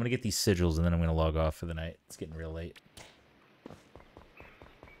 I'm gonna get these sigils and then I'm gonna log off for the night. It's getting real late.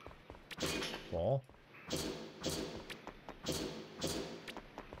 Ball?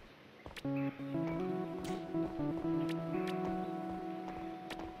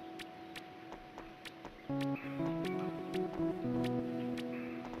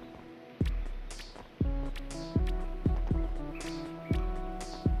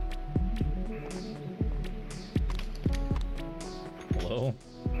 Hello?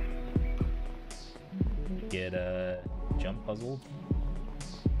 Get jump puzzled?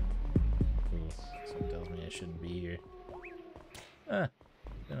 Ooh, something tells me I shouldn't be here. Ah,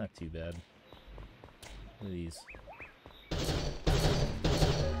 they're not too bad. Look at these.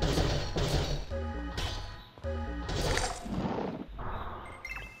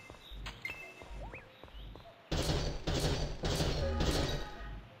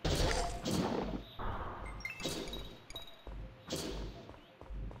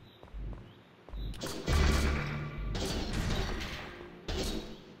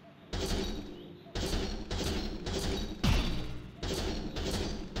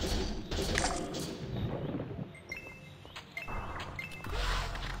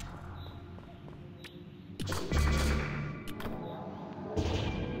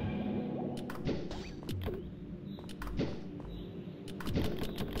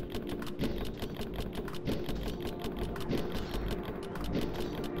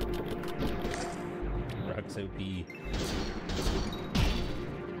 OP.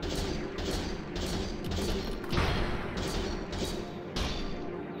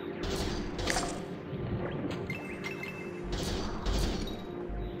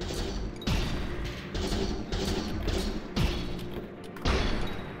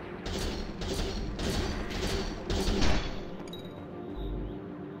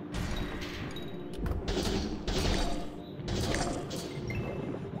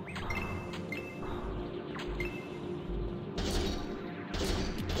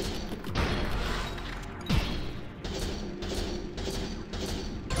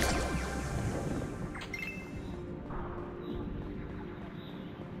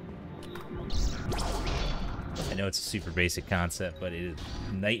 I know it's a super basic concept, but it is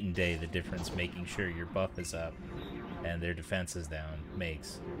night and day the difference making sure your buff is up and their defense is down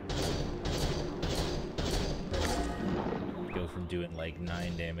makes. Go from doing like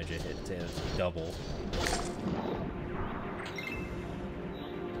 9 damage a hit to double.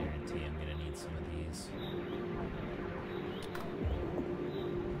 Guarantee I'm gonna need some of these.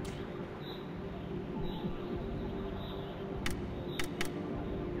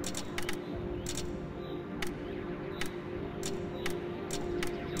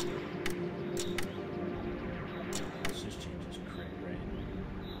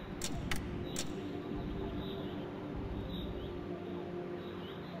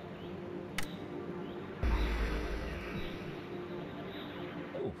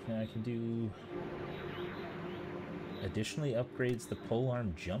 I can do additionally upgrades the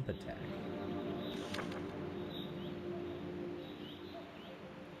polearm jump attack.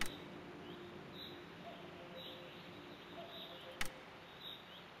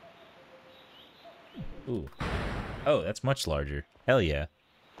 Ooh. Oh, that's much larger. Hell yeah.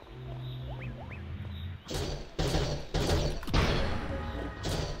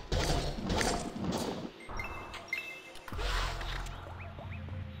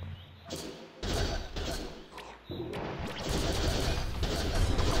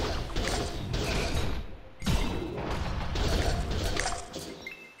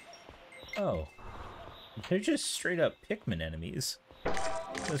 Oh, they're just straight up Pikmin enemies.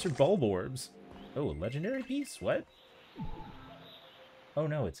 Those are bulb orbs. Oh, a legendary piece? What? Oh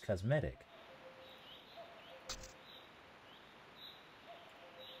no, it's cosmetic.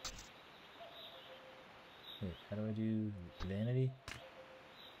 Wait, how do I do vanity?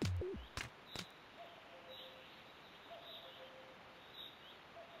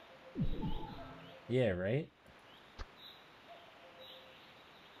 Yeah, right?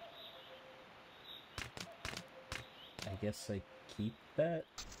 I guess I keep that,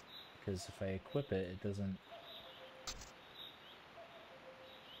 because if I equip it, it doesn't...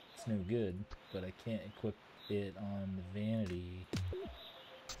 It's no good, but I can't equip it on the vanity.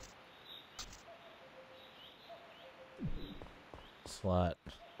 Slot.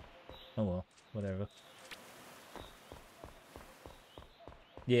 Oh well, whatever.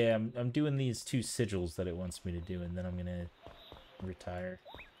 Yeah, I'm doing these 2 sigils that it wants me to do, and then I'm gonna retire.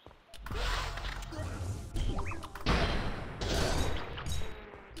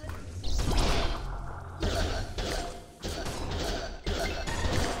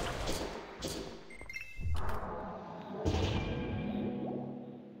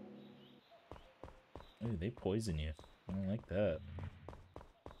 Ooh, they poison you. I don't like that.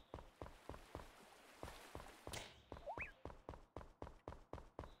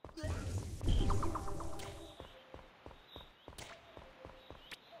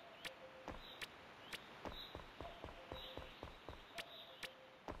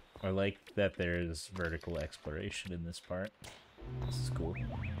 I like that there's vertical exploration in this part. This is cool.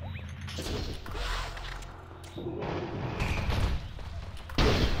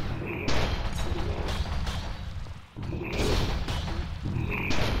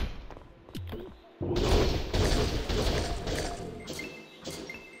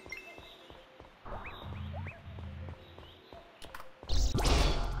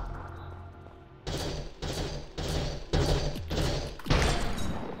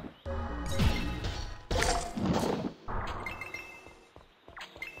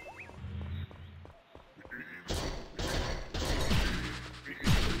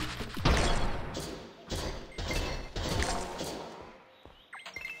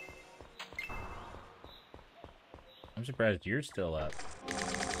 surprised you're still up.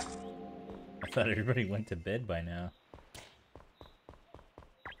 I thought everybody went to bed by now.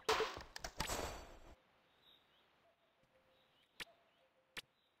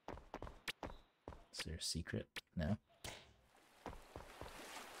 Is there a secret? No?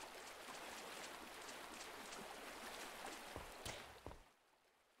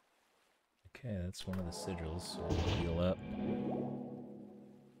 Okay, that's one of the sigils, so we'll heal up.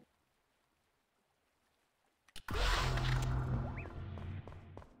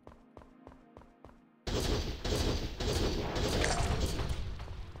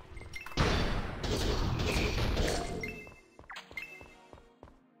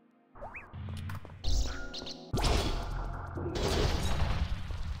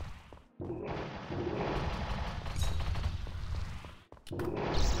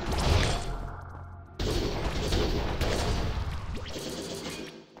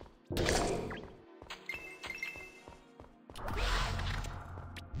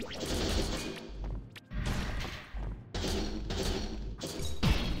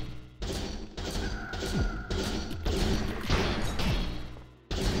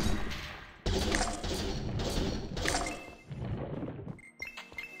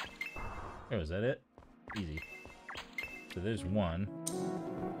 Oh, is that it? Easy. So there's one.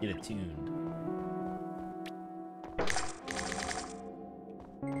 Get attuned.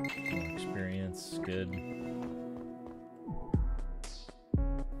 More experience, good.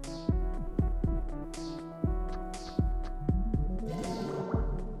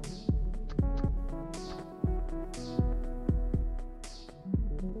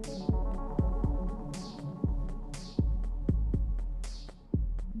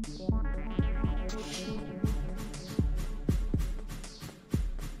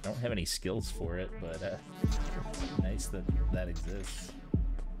 Have any skills for it, but nice that that exists.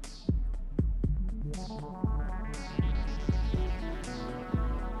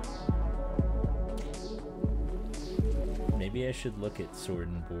 Maybe I should look at Sword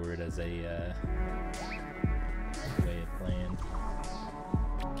and Board as a way of playing.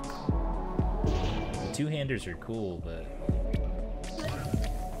 The two-handers are cool, but I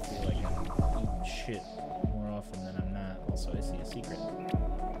feel like I'm eating shit more often than I'm not. Also, I see a secret.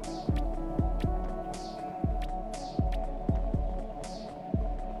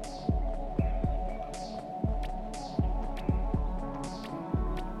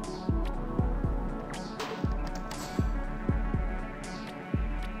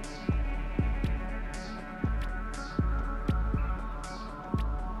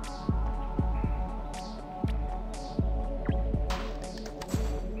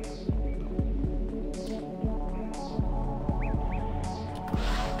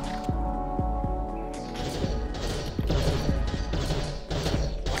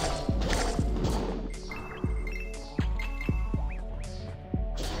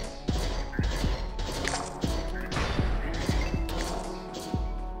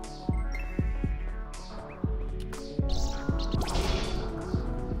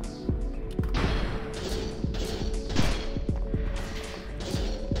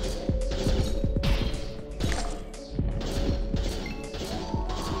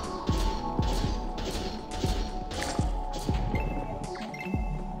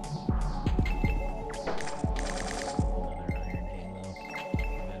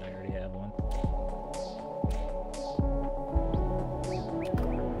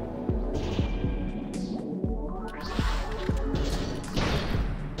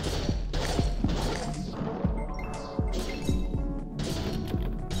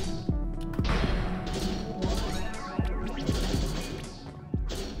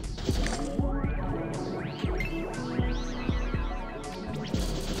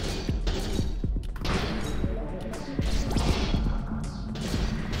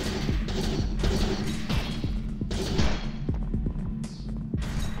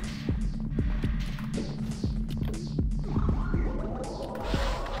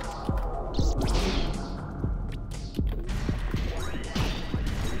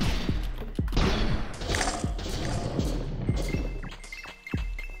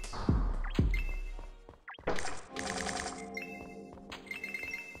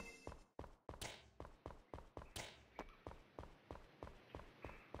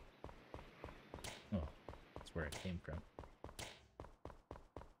 Where it came from.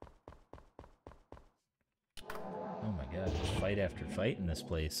 Oh my god, just fight after fight in this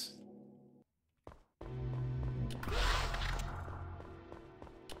place.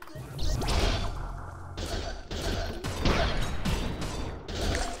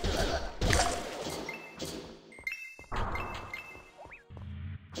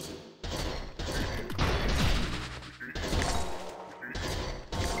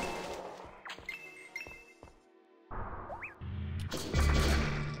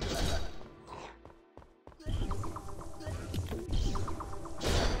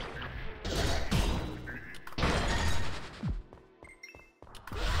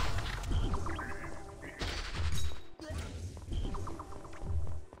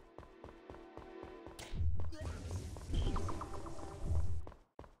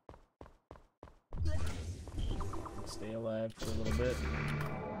 stay alive for a little bit.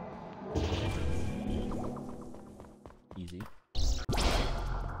 Easy.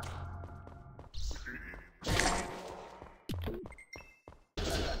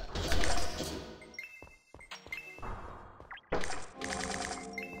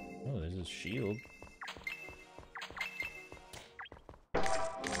 Oh, there's a shield.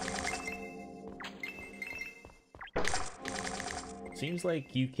 Seems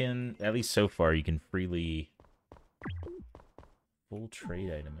like you can, at least so far, you can freely... Full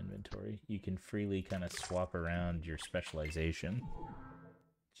trade item inventory. You can freely kind of swap around your specialization.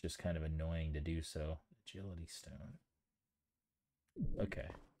 It's just kind of annoying to do so. Agility stone. Okay.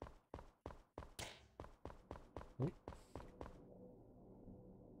 Oop.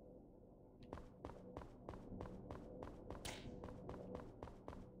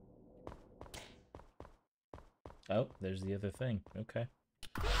 Oh, there's the other thing. Okay.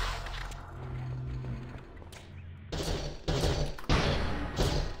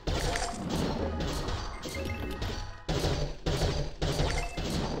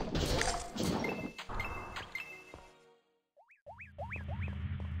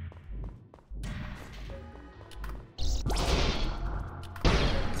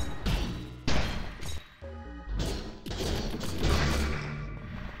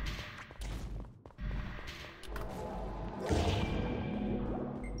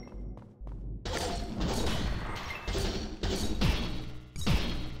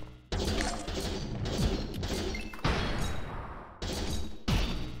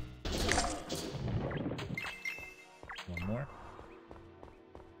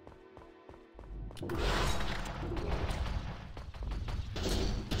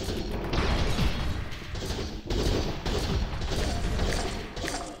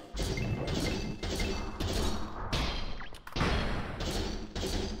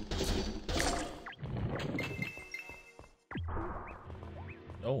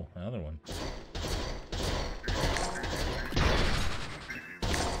 Oh, another one.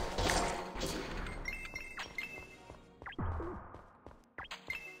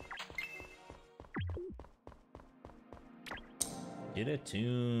 Get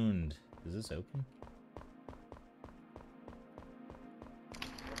attuned. Is this open?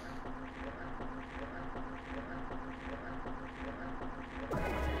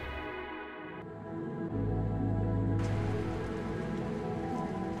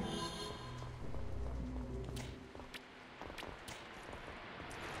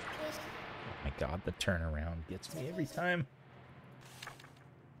 God, the turnaround gets me every time.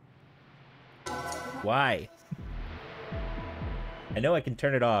 Why? I know I can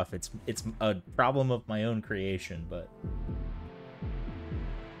turn it off. It's a problem of my own creation, but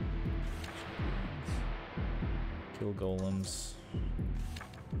kill golems.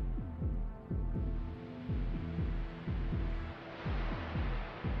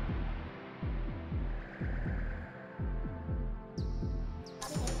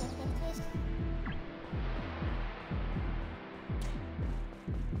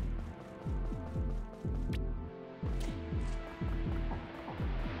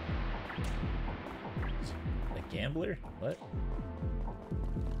 Gambler? What?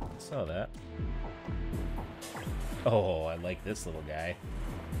 I saw that. Oh, I like this little guy.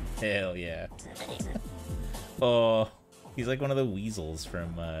 Hell yeah. Oh, he's like one of the weasels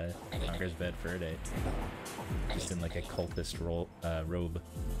from Conker's Bad Fur Day. Just in like a cultist robe.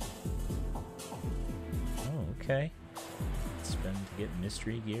 Oh, okay. Spend to get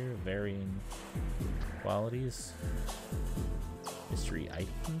mystery gear of varying qualities. Mystery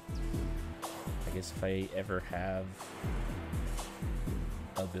item? I guess if I ever have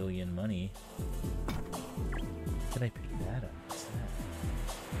a billion money, can I pick that up? What's that?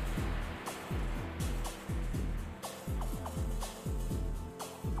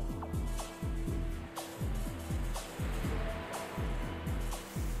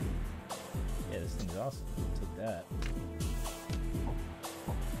 Yeah, this thing's awesome. Take that.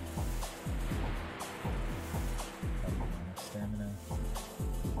 Stamina.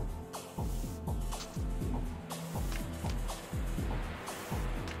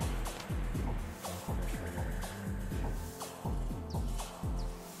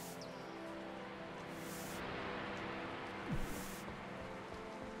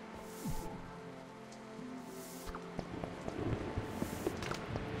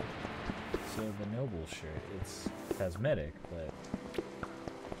 So the noble shirt, it's cosmetic, but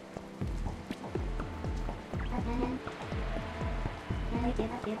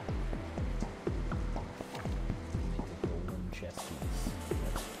golden chest piece.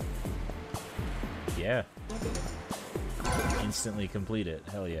 Yeah. Instantly complete it.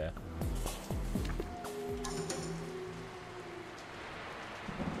 Hell yeah.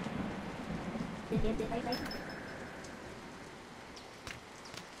 Keep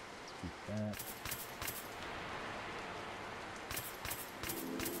that.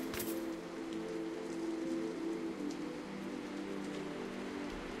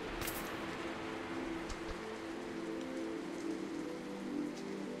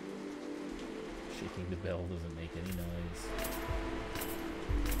 Shaking the bell doesn't make any noise.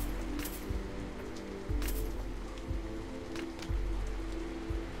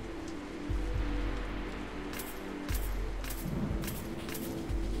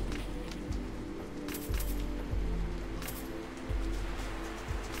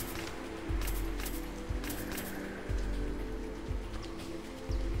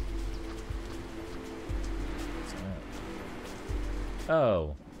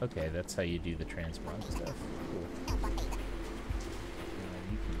 Oh, okay, that's how you do the transmog stuff. Cool.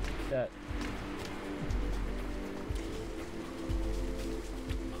 You can do that.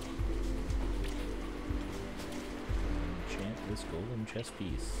 Enchant this golden chess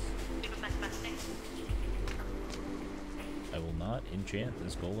piece. I will not enchant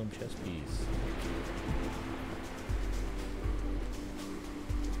this golden chess piece.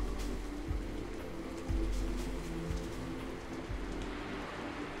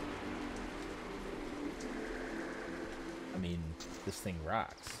 I mean, this thing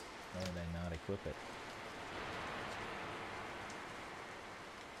rocks. Why would I not equip it?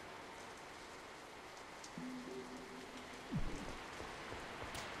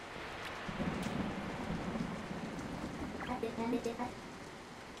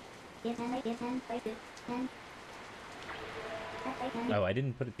 Oh, I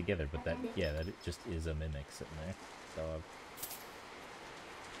didn't put it together, but that, yeah, that it just is a mimic sitting there. So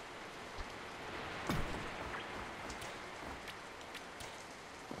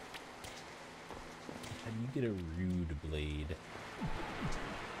how do you get a rude blade?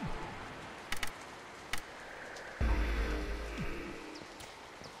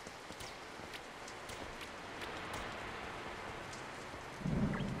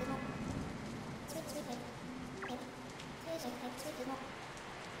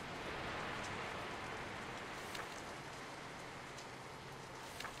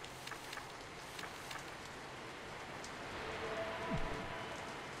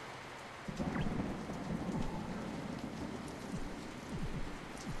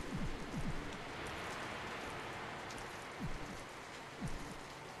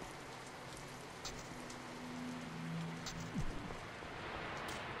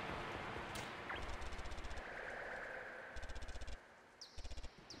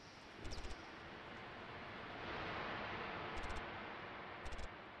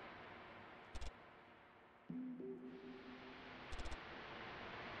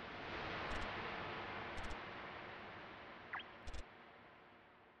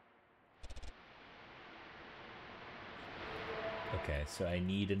 Okay, so I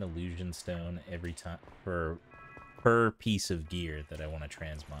need an illusion stone every time per piece of gear that I want to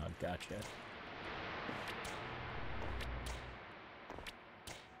transmog. Gotcha.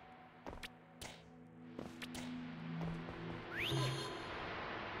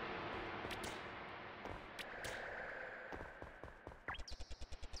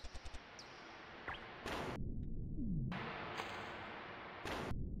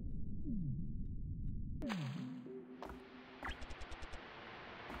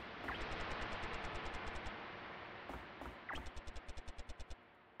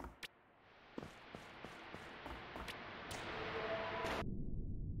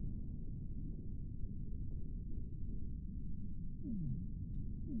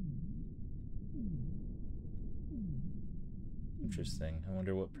 Interesting. I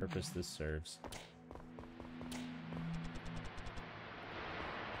wonder what purpose this serves.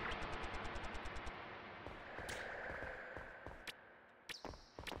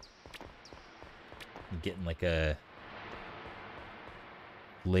 I'm getting like a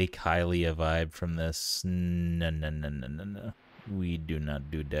Lake Hylia vibe from this. No, no, no, no, no, no. We do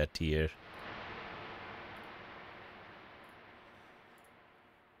not do that here.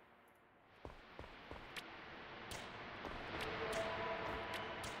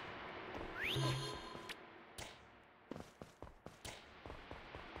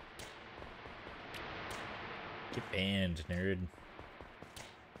 Get banned, nerd.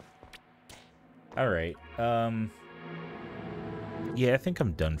 Alright, yeah, I think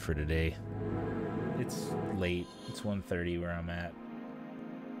I'm done for today. It's late. It's 1:30 where I'm at.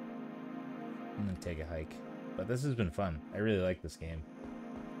 I'm gonna take a hike. But this has been fun. I really like this game.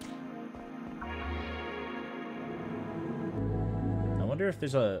 I wonder if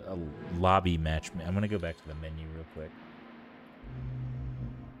there's a lobby match. I'm gonna go back to the menu real quick.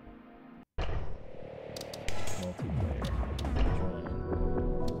 multiplayer. Join.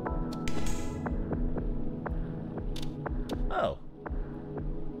 Oh.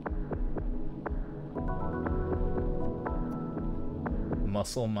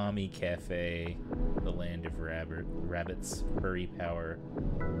 Muscle Mommy Cafe, the land of rabbits, furry power,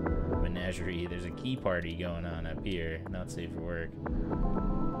 menagerie. There's a key party going on up here. Not safe for work.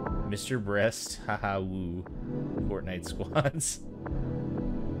 Mr. Breast, haha woo. Fortnite squads.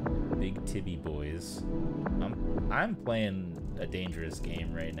 Big Tibby boys. I'm playing a dangerous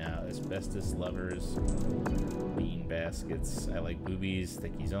game right now. Asbestos lovers, bean baskets. I like boobies,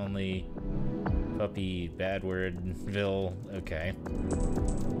 thickies only. Puppy, bad wordville. Okay.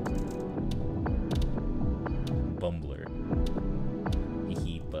 Bumbler.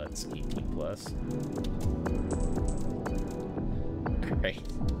 Hee butts 18 plus. Alright.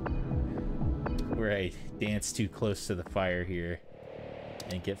 Where I dance too close to the fire here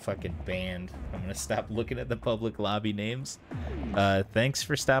and get fucking banned. I'm gonna stop looking at the public lobby names. Thanks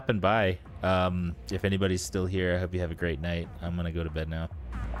for stopping by. If anybody's still here, I hope you have a great night. I'm gonna go to bed now.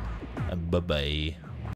 Bye-bye.